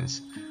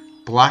happens.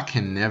 Black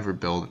can never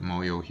build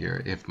moyo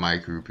here if my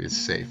group is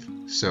safe.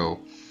 So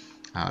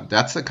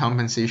that's the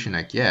compensation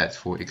I get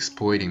for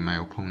exploiting my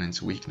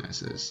opponent's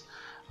weaknesses.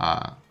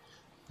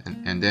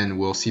 And then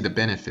we'll see the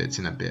benefits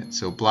in a bit.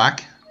 So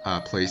black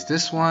plays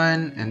this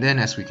one, and then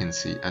as we can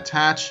see,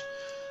 attach.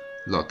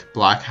 Look,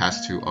 black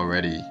has to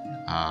already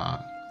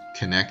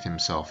connect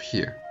himself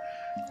here,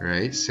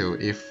 right? So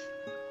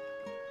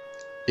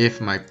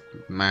if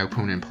my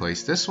opponent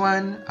plays this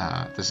one,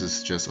 this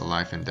is just a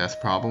life and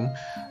death problem,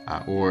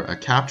 or a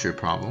capture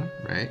problem,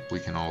 right? We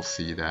can all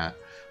see that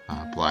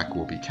black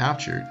will be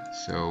captured.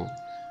 So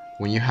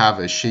when you have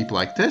a shape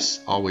like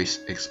this, always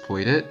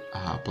exploit it.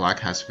 Black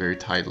has very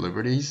tight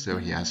liberties, so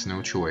he has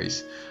no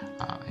choice.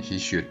 He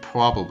should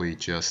probably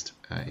just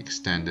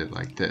extend it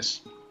like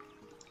this.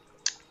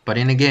 But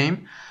in a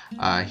game,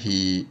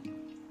 he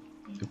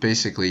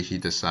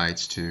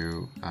decides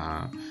to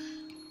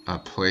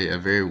play a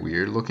very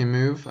weird looking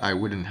move. I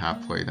wouldn't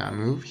have played that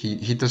move.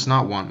 He does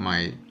not want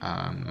my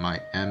my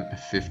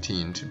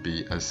M15 to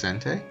be a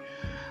sente.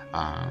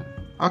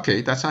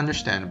 Okay, that's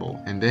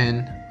understandable. And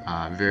then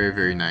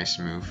very nice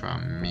move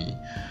from me.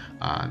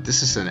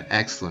 This is an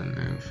excellent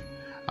move.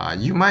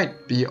 You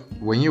might be,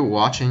 when you're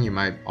watching, you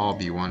might all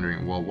be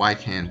wondering, well, why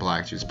can't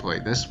black just play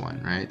this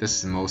one, right? This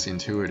is the most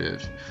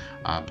intuitive,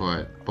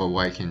 but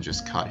white can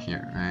just cut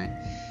here, right?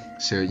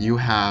 So you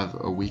have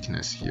a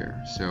weakness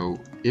here. So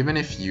even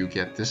if you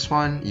get this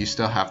one, you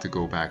still have to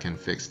go back and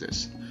fix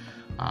this.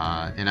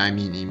 And I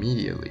mean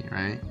immediately,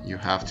 right? You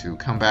have to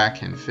come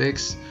back and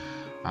fix,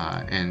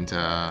 and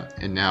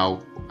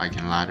now I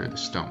can ladder the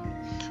stone.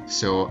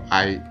 So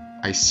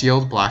I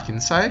sealed black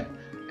inside,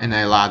 and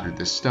I laddered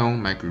the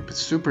stone. My group is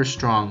super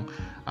strong.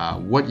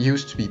 What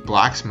used to be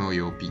black's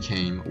moyo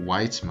became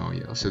white's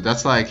moyo. So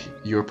that's like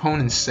your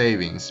opponent's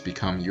savings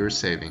become your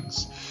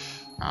savings.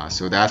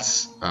 So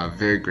that's a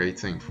very great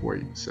thing for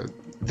you. So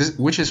this,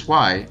 which is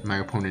why my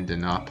opponent did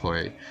not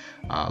play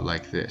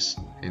like this.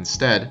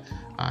 Instead,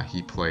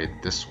 he played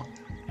this one.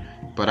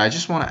 But I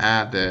just want to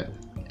add that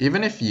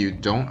even if you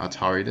don't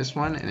Atari this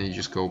one and you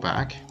just go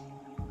back,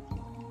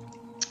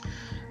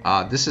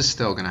 this is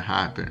still gonna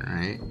happen,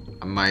 right?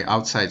 My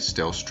outside's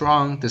still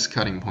strong, this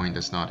cutting point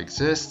does not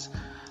exist,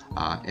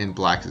 and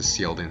black is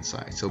sealed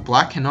inside. So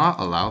black cannot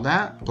allow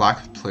that.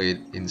 Black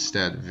played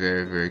instead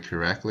very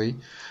correctly.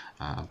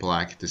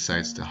 Black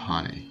decides to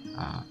hane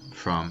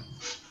from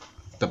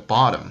the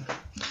bottom.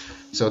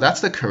 So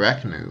that's the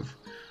correct move.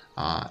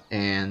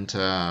 And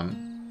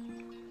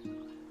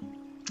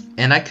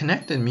I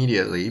connected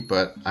immediately,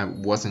 but I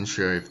wasn't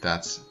sure if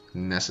that's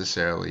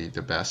necessarily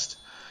the best.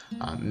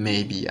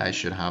 Maybe I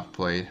should have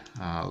played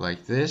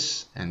like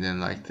this and then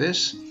like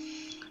this.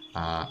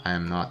 I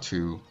am not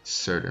too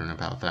certain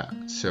about that.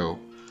 So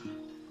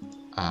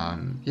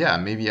yeah,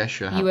 maybe I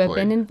should have played. You have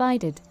been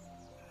invited.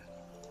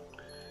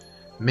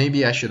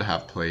 Maybe I should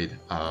have played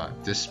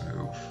this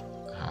move.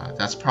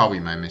 That's probably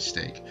my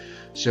mistake.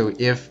 So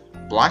if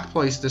black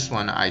plays this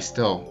one,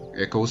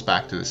 it goes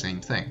back to the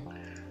same thing,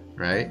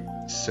 right?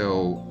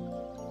 So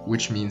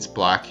which means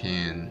black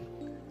can,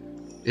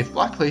 if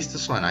black plays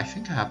this one, I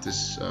think I have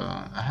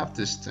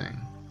this thing.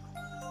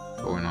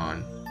 going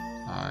on.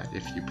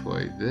 If you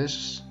play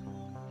this,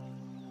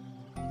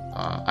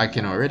 I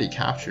can already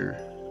capture.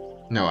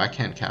 No, I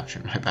can't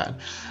capture, my bad.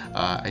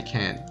 I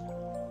can't.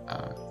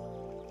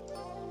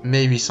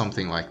 Maybe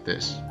something like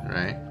this,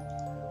 right?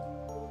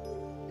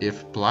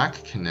 If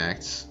black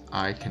connects,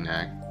 I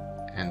connect,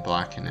 and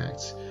black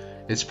connects.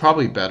 It's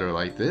probably better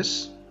like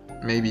this,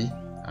 maybe.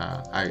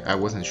 I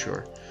wasn't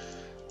sure.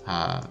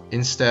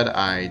 Instead,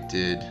 I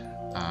did.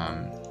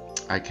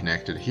 I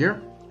connected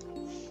here.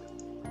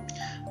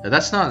 Now,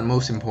 that's not the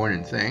most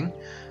important thing.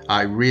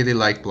 I really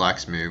like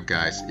black's move,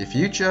 guys. If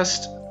you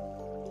just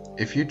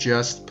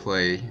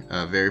play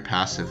very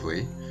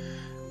passively,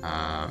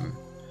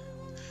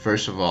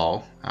 first of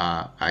all,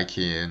 I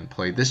can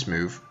play this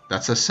move.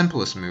 That's the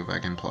simplest move I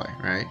can play,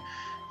 right?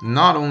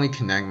 Not only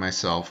connect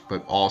myself,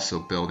 but also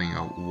building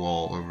a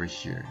wall over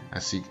here.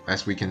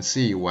 As we can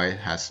see, white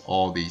has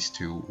all these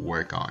to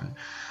work on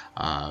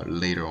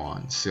later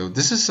on. So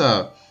this is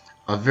a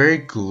very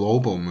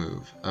global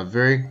move, a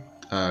very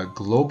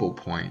global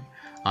point.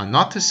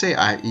 Not to say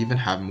I even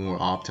have more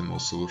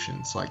optimal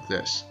solutions like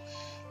this,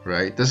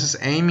 right? This is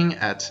aiming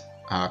at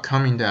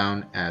coming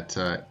down at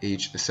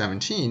age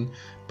 17,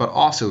 but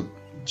also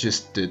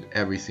just did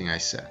everything I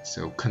said.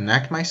 So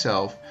connect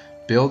myself,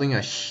 building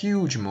a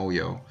huge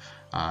moyo.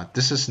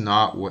 This is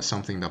not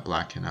something that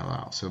black can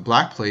allow. So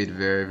black played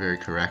very, very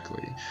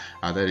correctly.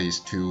 That is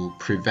to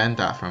prevent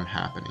that from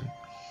happening.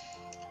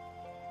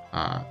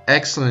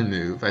 Excellent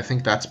move. I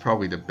think that's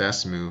probably the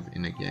best move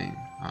in the game.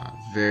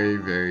 Very,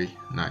 very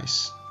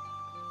nice.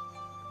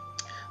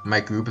 My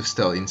group is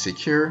still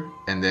insecure,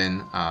 and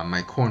then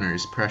my corner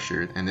is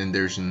pressured, and then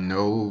there's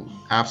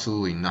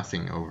absolutely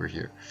nothing over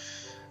here.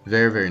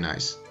 Very, very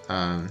nice.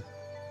 And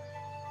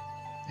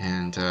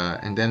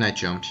then I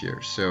jumped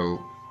here. So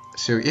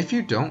if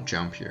you don't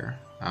jump here,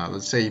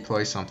 let's say you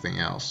play something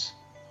else.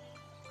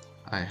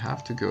 I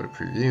have to go to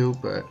preview,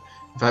 but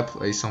if I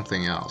play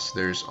something else,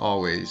 there's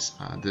always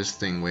this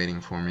thing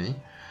waiting for me.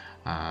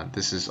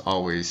 This is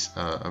always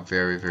a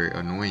very, very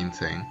annoying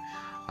thing.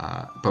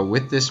 But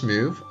with this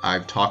move,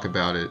 I've talked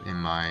about it in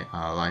my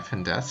life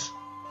and death.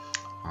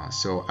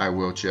 So I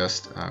will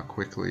just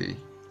quickly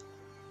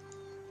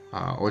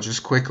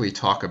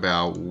talk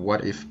about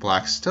what if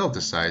black still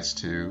decides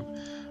to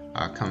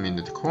come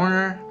into the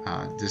corner.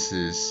 This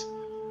is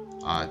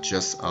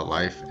just a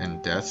life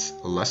and death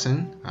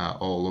lesson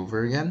all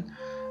over again.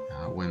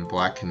 When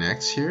black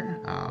connects here,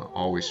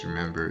 always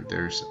remember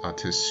there's a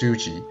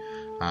Tsuji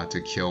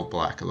to kill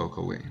black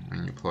locally.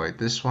 When you play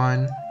this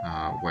one,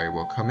 white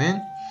will come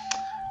in.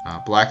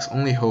 Black's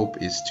only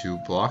hope is to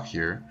block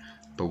here,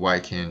 but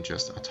white can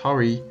just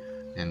Atari,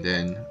 and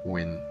then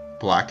when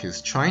black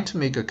is trying to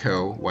make a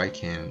ko, white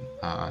can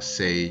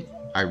say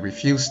I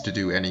refuse to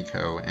do any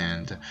ko,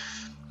 and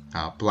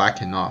black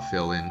cannot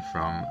fill in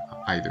from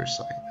either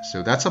side.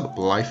 So that's a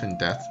life and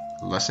death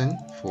lesson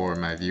for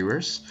my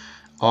viewers.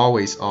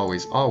 Always,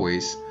 always,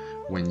 always,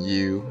 when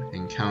you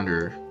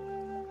encounter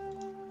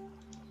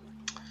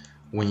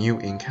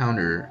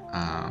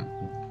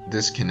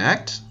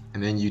disconnect,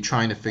 and then you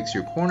trying to fix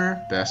your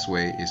corner, best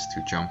way is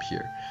to jump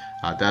here.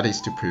 That is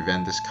to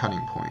prevent this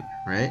cutting point,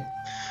 right?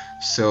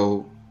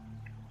 So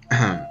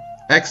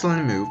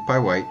excellent move by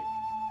white.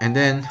 And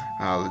then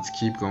let's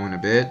keep going a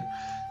bit.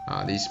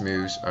 These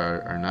moves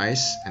are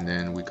nice, and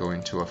then we go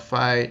into a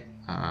fight.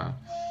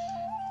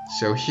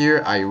 So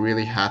here I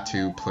really had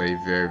to play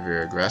very,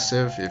 very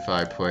aggressive. If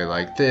I play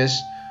like this,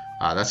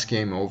 that's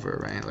game over,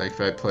 right? Like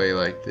if I play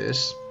like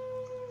this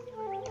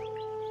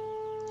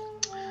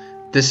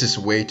is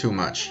way too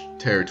much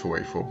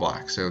territory for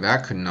black, so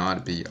that could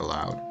not be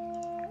allowed.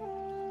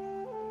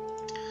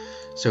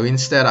 So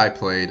instead I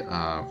played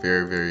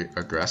very, very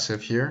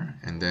aggressive here,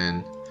 and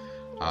then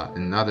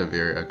another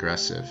very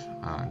aggressive,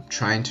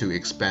 trying to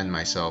expand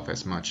myself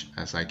as much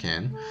as I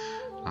can.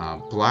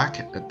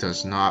 Black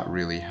does not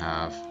really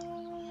have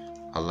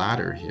a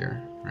ladder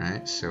here,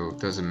 right? So it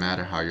doesn't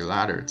matter how you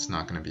ladder, it's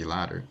not going to be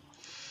laddered.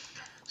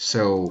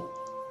 So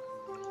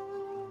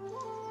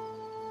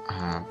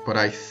but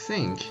I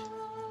think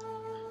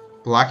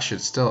black should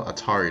still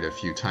Atari it a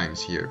few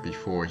times here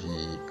before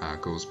he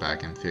goes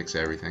back and fix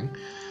everything.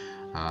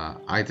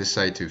 I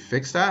decide to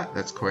fix that.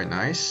 That's quite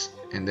nice.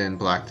 And then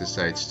black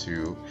decides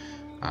to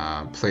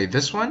play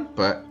this one,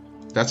 but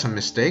that's a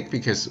mistake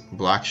because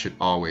black should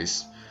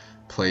always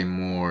play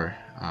more,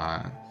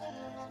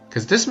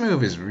 because this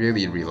move is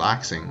really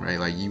relaxing, right?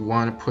 Like you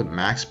want to put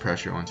max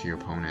pressure onto your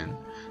opponent,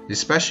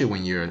 especially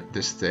when you're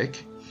this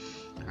thick.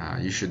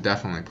 You should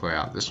definitely play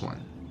out this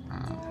one.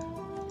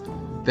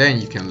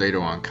 Then you can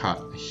later on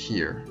cut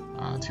here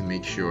to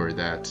make sure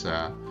that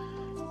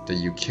that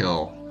you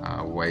kill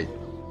white.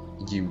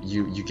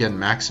 You get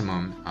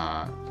maximum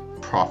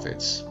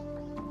profits.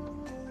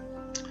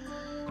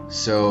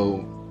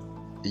 So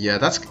yeah,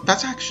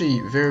 that's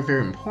actually very,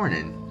 very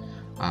important.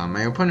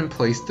 My opponent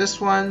plays this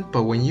one,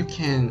 but when you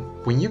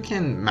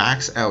can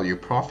max out your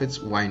profits,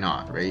 why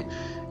not, right?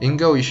 In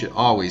Go, you should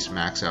always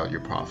max out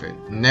your profit.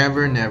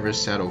 Never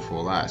settle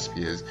for less,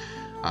 because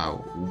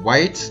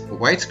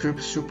white's group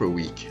is super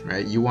weak,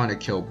 right? You want to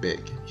kill big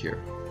here.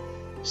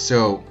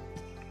 So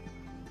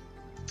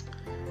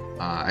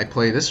I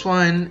play this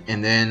one,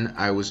 and then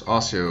I was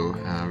also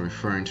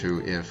referring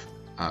to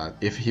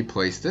if he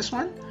plays this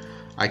one,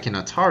 I can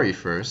Atari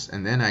first,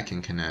 and then I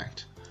can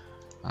connect.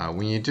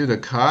 When you do the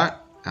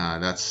cut,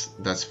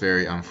 that's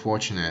very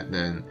unfortunate.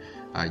 Then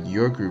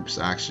your group's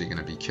actually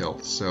gonna be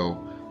killed. So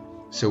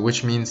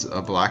which means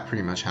a black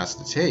pretty much has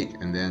to take,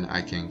 and then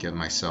I can get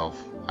myself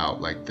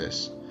out like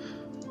this,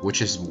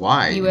 which is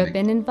why You have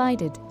been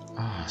invited.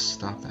 Ah,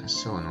 stop that! It's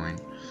so annoying.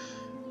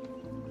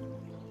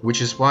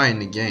 Which is why in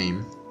the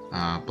game,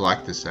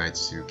 black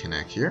decides to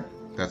connect here.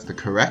 That's the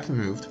correct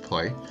move to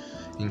play.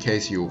 In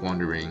case you were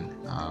wondering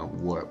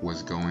what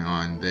was going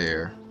on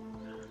there.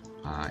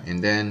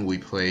 And then we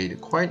played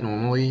quite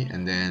normally,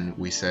 and then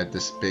we said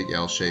this big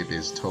L shape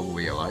is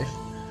totally alive.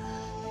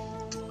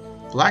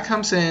 Black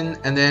comes in,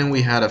 and then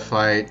we had a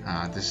fight.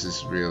 This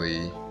is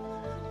really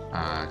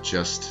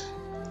just...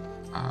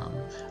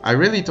 I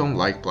really don't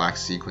like black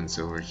sequence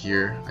over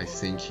here. I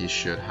think he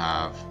should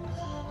have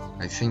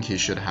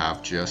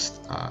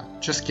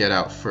just get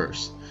out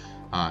first.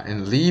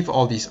 And leave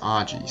all these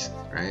Ajis,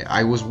 right?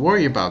 I was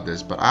worried about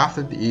this, but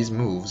after these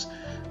moves,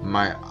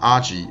 my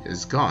Aji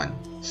is gone.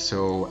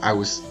 So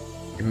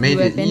it made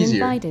it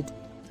easier. Invited.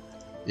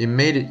 It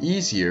made it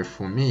easier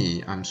for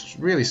me. I'm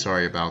really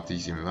sorry about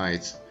these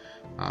invites.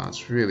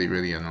 It's really,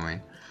 really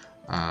annoying.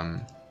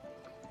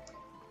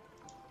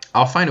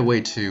 I'll find a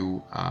way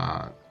to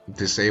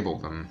disable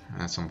them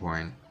at some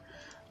point.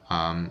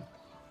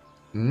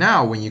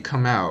 Now when you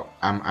come out,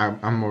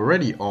 I'm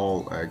already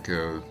all like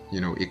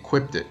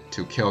equipped it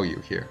to kill you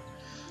here.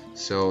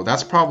 So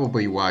that's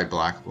probably why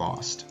black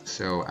lost.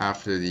 So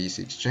after these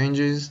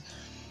exchanges,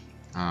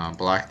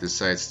 black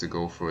decides to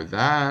go for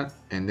that,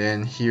 and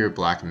then here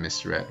black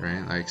misread,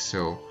 right? Like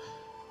so.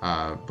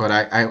 But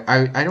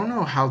I don't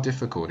know how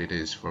difficult it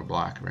is for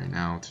black right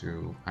now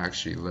to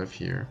actually live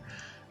here.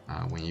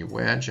 When you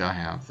wedge, I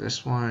have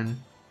this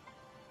one.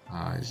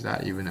 Is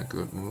that even a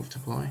good move to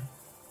play?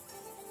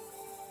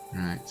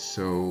 Right,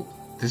 so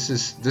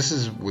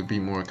this would be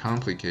more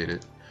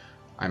complicated.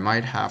 I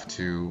might have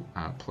to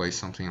play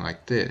something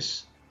like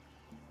this,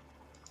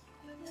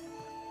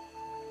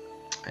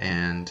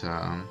 and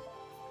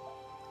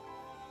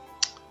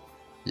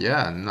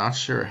yeah, not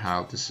sure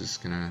how this is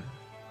gonna.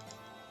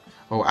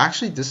 Oh,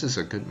 actually, this is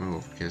a good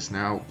move because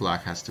now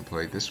black has to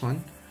play this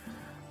one.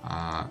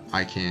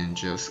 I can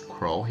just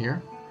crawl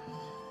here,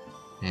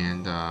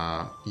 and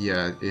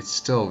yeah, it's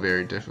still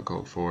very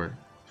difficult for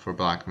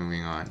black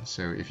moving on.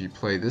 So if you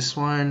play this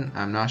one,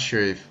 I'm not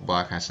sure if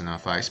black has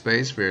enough eye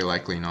space, very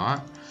likely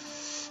not.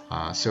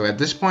 So at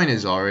this point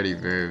it's already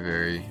very,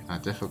 very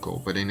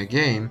difficult, but in a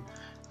game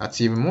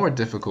that's even more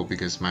difficult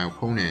because my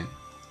opponent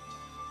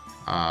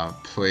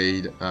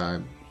played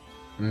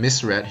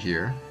misread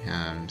here.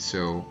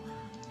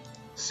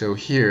 So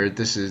here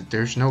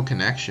there's no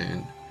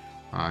connection.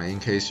 In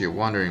case you're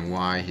wondering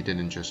why he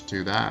didn't just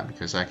do that,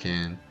 because I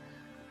can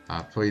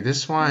play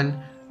this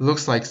one.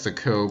 Looks like it's the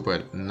code,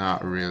 but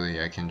not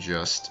really. I can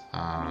just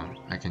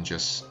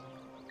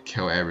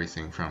kill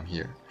everything from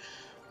here.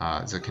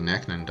 It's a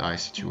connect and die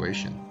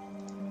situation.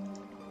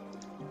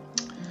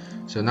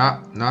 So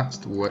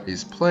not what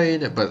is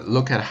played, but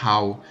look at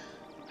how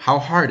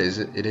hard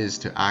it is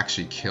to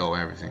actually kill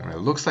everything. Right?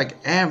 It looks like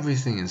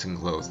everything is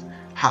enclosed.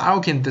 How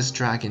can this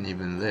dragon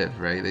even live?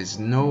 Right? There's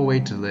no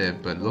way to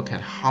live. But look at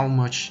how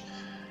much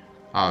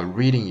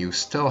reading you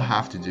still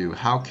have to do.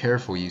 How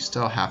careful you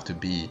still have to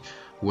be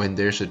when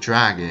there's a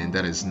dragon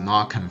that is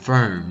not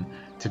confirmed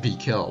to be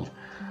killed.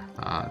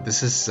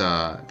 This is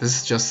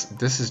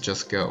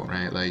just go,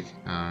 right? Like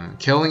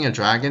killing a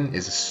dragon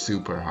is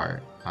super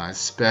hard,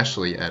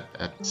 especially at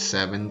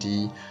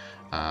 70,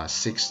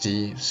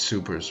 60,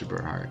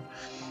 super hard.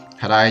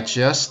 Had I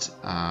just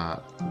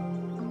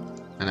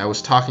and I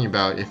was talking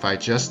about if I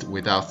just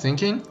without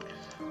thinking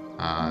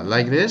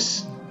like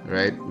this,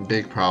 right?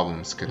 Big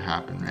problems could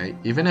happen, right?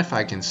 Even if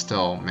I can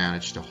still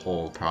manage to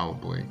hold,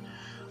 probably.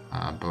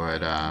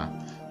 But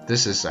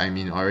this is, I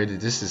mean, already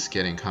this is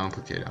getting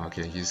complicated.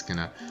 Okay, he's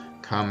gonna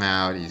come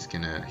out, he's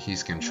gonna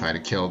try to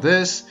kill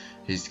this,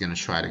 he's gonna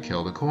try to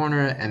kill the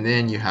corner, and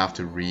then you have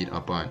to read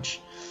a bunch.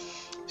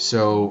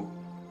 So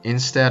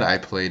instead I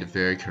played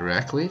very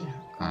correctly,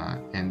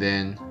 and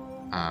then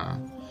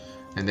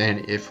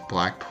if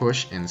black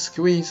push and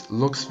squeeze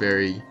looks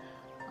very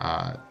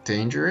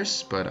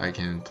dangerous, but I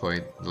can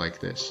play like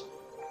this,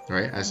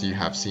 right, as you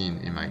have seen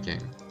in my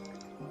game.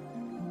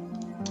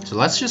 So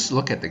let's just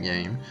look at the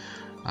game.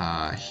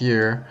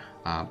 Here,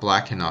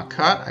 black cannot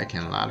cut, I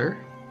can ladder.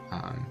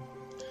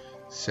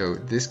 So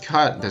this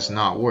cut does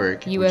not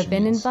work. You have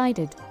been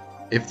invited.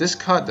 If this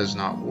cut does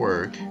not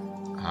work,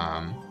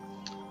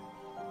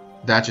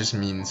 that just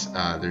means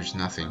there's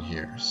nothing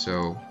here.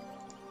 So,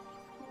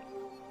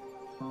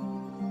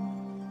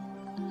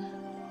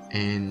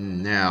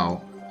 and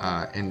now,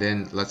 and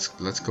then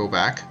let's go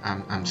back.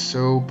 I'm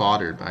so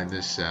bothered by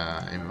this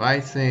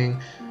invite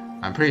thing.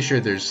 I'm pretty sure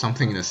there's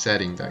something in the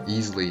setting that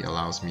easily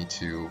allows me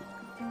to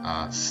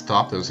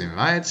stop those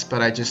invites,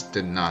 but I just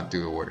did not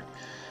do the work.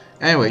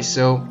 Anyway,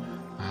 so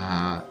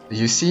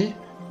You see,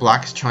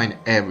 black is trying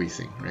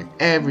everything, right?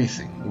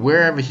 Everything.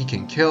 Wherever he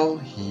can kill,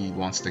 he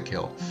wants to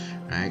kill.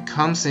 Right?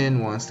 Comes in,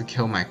 wants to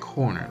kill my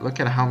corner. Look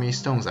at how many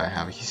stones I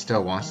have. He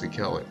still wants to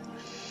kill it.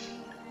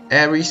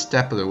 Every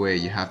step of the way,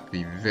 you have to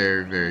be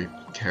very, very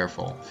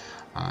careful.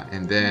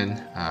 And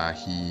then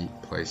he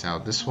plays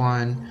out this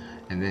one,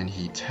 and then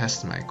he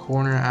tests my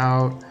corner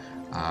out.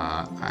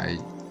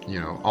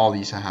 All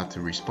these I have to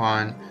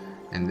respawn,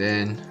 and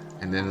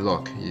then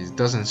look, he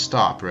doesn't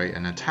stop, right?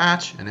 And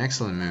attach, an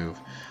excellent move.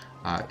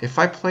 If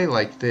I play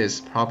like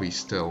this, probably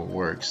still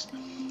works.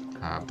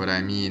 But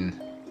I mean,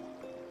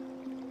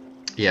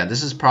 yeah,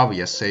 this is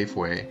probably a safe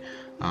way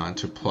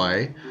to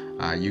play.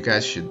 You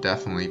guys should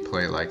definitely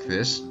play like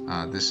this.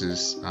 This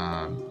is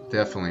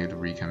definitely the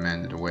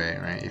recommended way,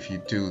 right? If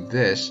you do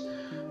this,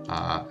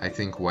 I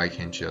think white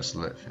can just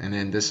live. And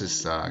then this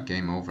is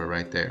game over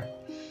right there.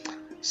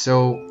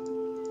 So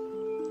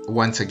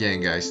once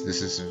again, guys,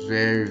 this is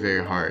very,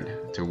 very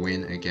hard to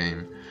win a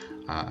game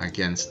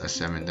against a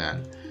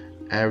 7-dan.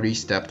 Every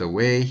step of the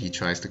way, he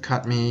tries to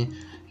cut me.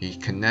 He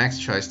connects,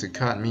 tries to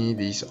cut me.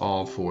 These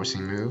all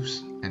forcing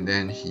moves. And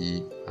then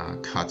he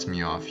cuts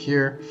me off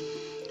here.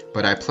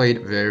 But I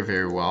played very,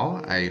 very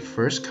well. I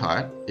first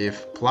cut.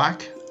 If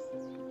black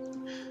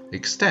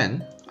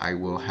extend, I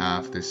will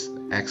have this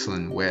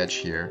excellent wedge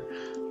here.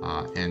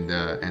 And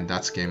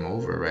that's game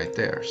over right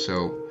there.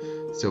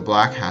 So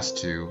black has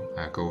to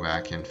go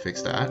back and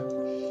fix that.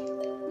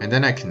 And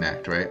then I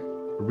connect, right?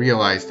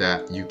 Realize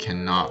that you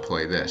cannot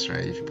play this,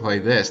 right? If you play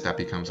this, that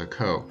becomes a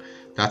ko.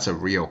 That's a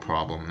real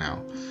problem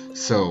now.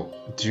 So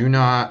do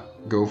not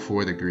go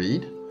for the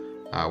greed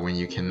when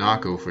you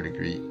cannot go for the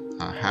greed.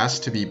 Has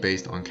to be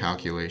based on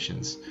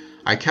calculations.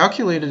 I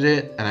calculated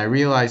it and I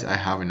realized I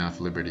have enough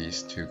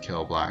liberties to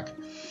kill black.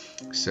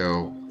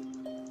 So,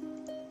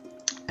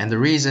 and the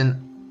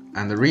reason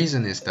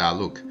is that,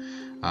 look,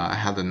 I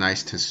have a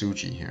nice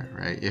Tsuji here,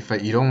 right? If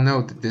you don't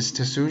know this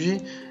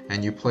Tsuji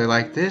and you play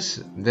like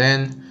this,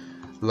 then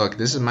look,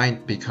 this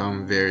might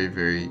become very,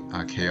 very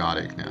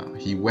chaotic now.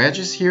 He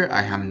wedges here,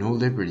 I have no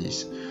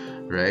liberties,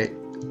 right?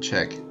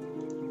 Check.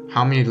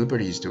 How many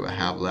liberties do I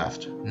have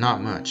left?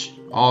 Not much.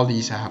 All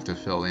these I have to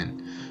fill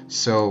in.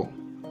 So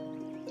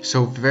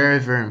very,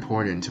 very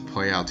important to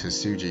play out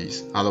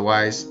Tsujis.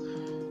 Otherwise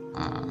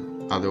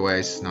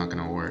it's not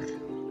gonna work.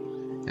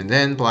 And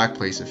then black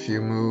plays a few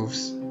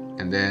moves,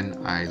 and then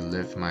I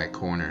lift my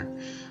corner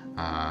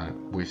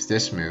with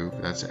this move.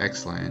 That's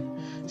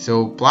excellent.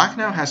 So black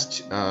now has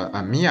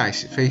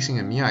facing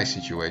a Miai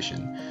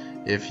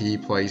situation. If he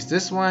plays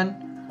this one,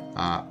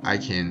 I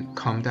can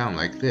come down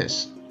like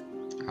this.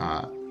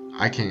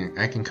 I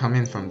can come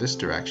in from this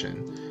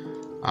direction.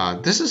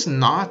 This is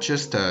not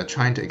just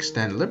trying to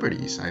extend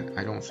liberties.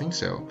 I don't think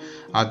so.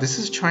 This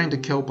is trying to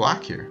kill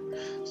black here.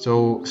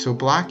 So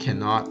black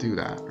cannot do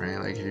that, right?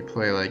 Like if you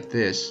play like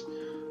this,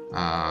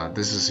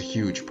 this is a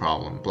huge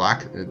problem.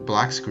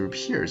 Black's group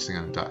here is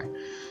gonna die.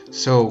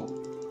 So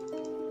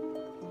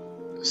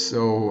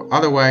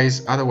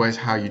otherwise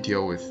how you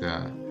deal with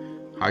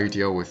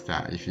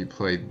that? If you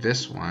play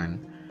this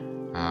one,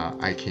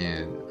 I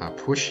can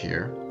push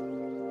here.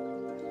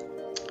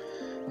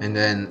 And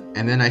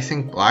then I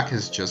think black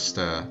is just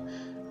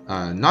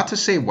not to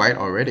say white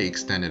already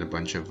extended a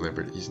bunch of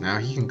liberties. Now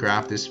he can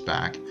grab this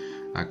back,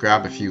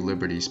 grab a few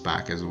liberties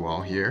back as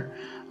well here,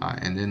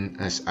 and then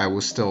I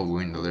will still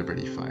win the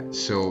liberty fight.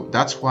 So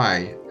that's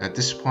why at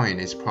this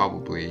point it's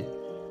probably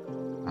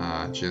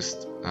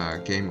just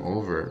game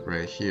over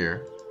right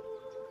here.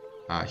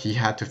 He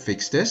had to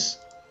fix this,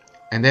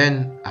 and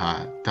then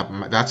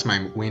that's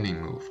my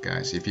winning move,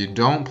 guys. If you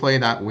don't play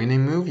that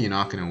winning move, you're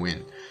not gonna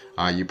win.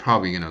 You're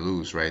probably gonna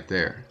lose right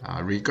there,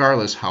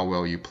 regardless how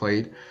well you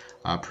played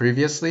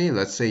previously.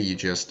 Let's say you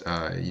just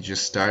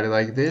started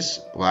like this,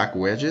 black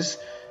wedges,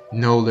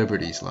 no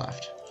liberties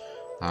left.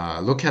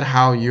 Look at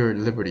how your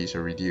liberties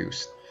are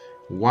reduced.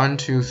 1,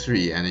 2,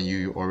 3, and then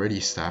you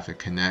already start to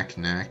connect,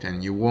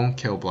 and you won't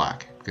kill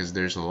black because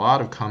there's a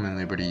lot of common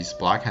liberties.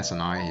 Black has an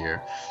eye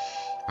here.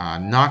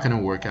 Not gonna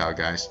work out,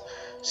 guys.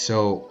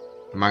 So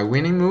my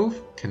winning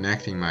move,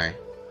 connecting my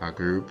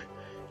group,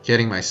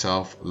 getting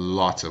myself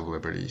lots of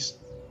liberties.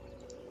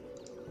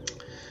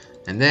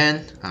 And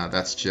then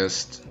that's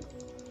just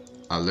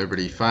a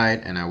liberty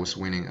fight, and I was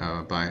winning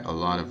by a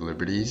lot of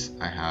liberties.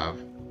 I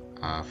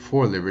have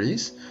 4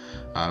 liberties.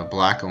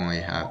 Black only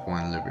had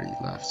 1 liberty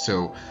left.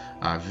 So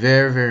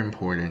very, very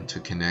important to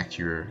connect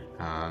your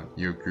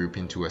group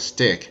into a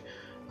stick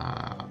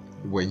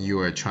when you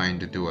are trying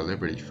to do a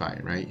liberty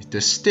fight, right? The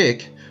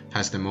stick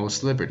has the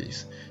most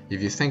liberties.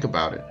 If you think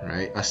about it,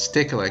 right? A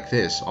stick like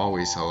this,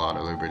 always a lot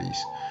of liberties.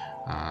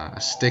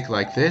 A stick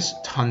like this,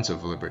 tons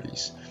of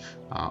liberties.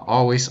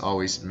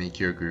 Always make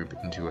your group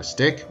into a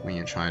stick when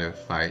you're trying to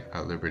fight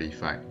a liberty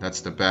fight.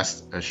 That's the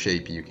best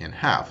shape you can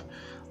have.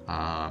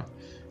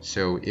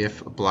 So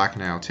if black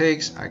now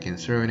takes, I can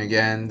throw in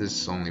again.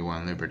 This is only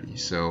 1 liberty,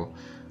 so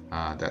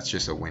that's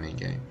just a winning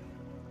game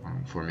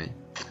for me.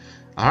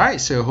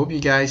 Alright, so hope you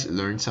guys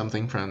learned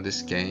something from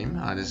this game.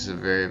 This is a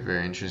very,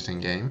 very interesting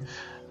game.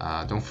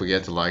 Don't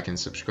forget to like and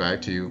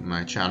subscribe to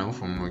my channel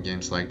for more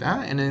games like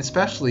that, and then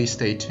especially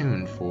stay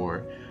tuned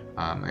for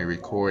a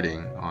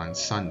recording on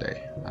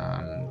Sunday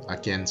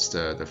against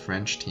the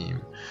French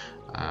team.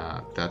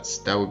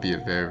 That would be a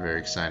very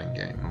exciting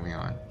game. Moving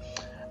on.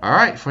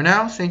 Alright, for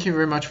now, thank you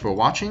very much for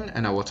watching,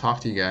 and I will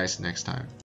talk to you guys next time.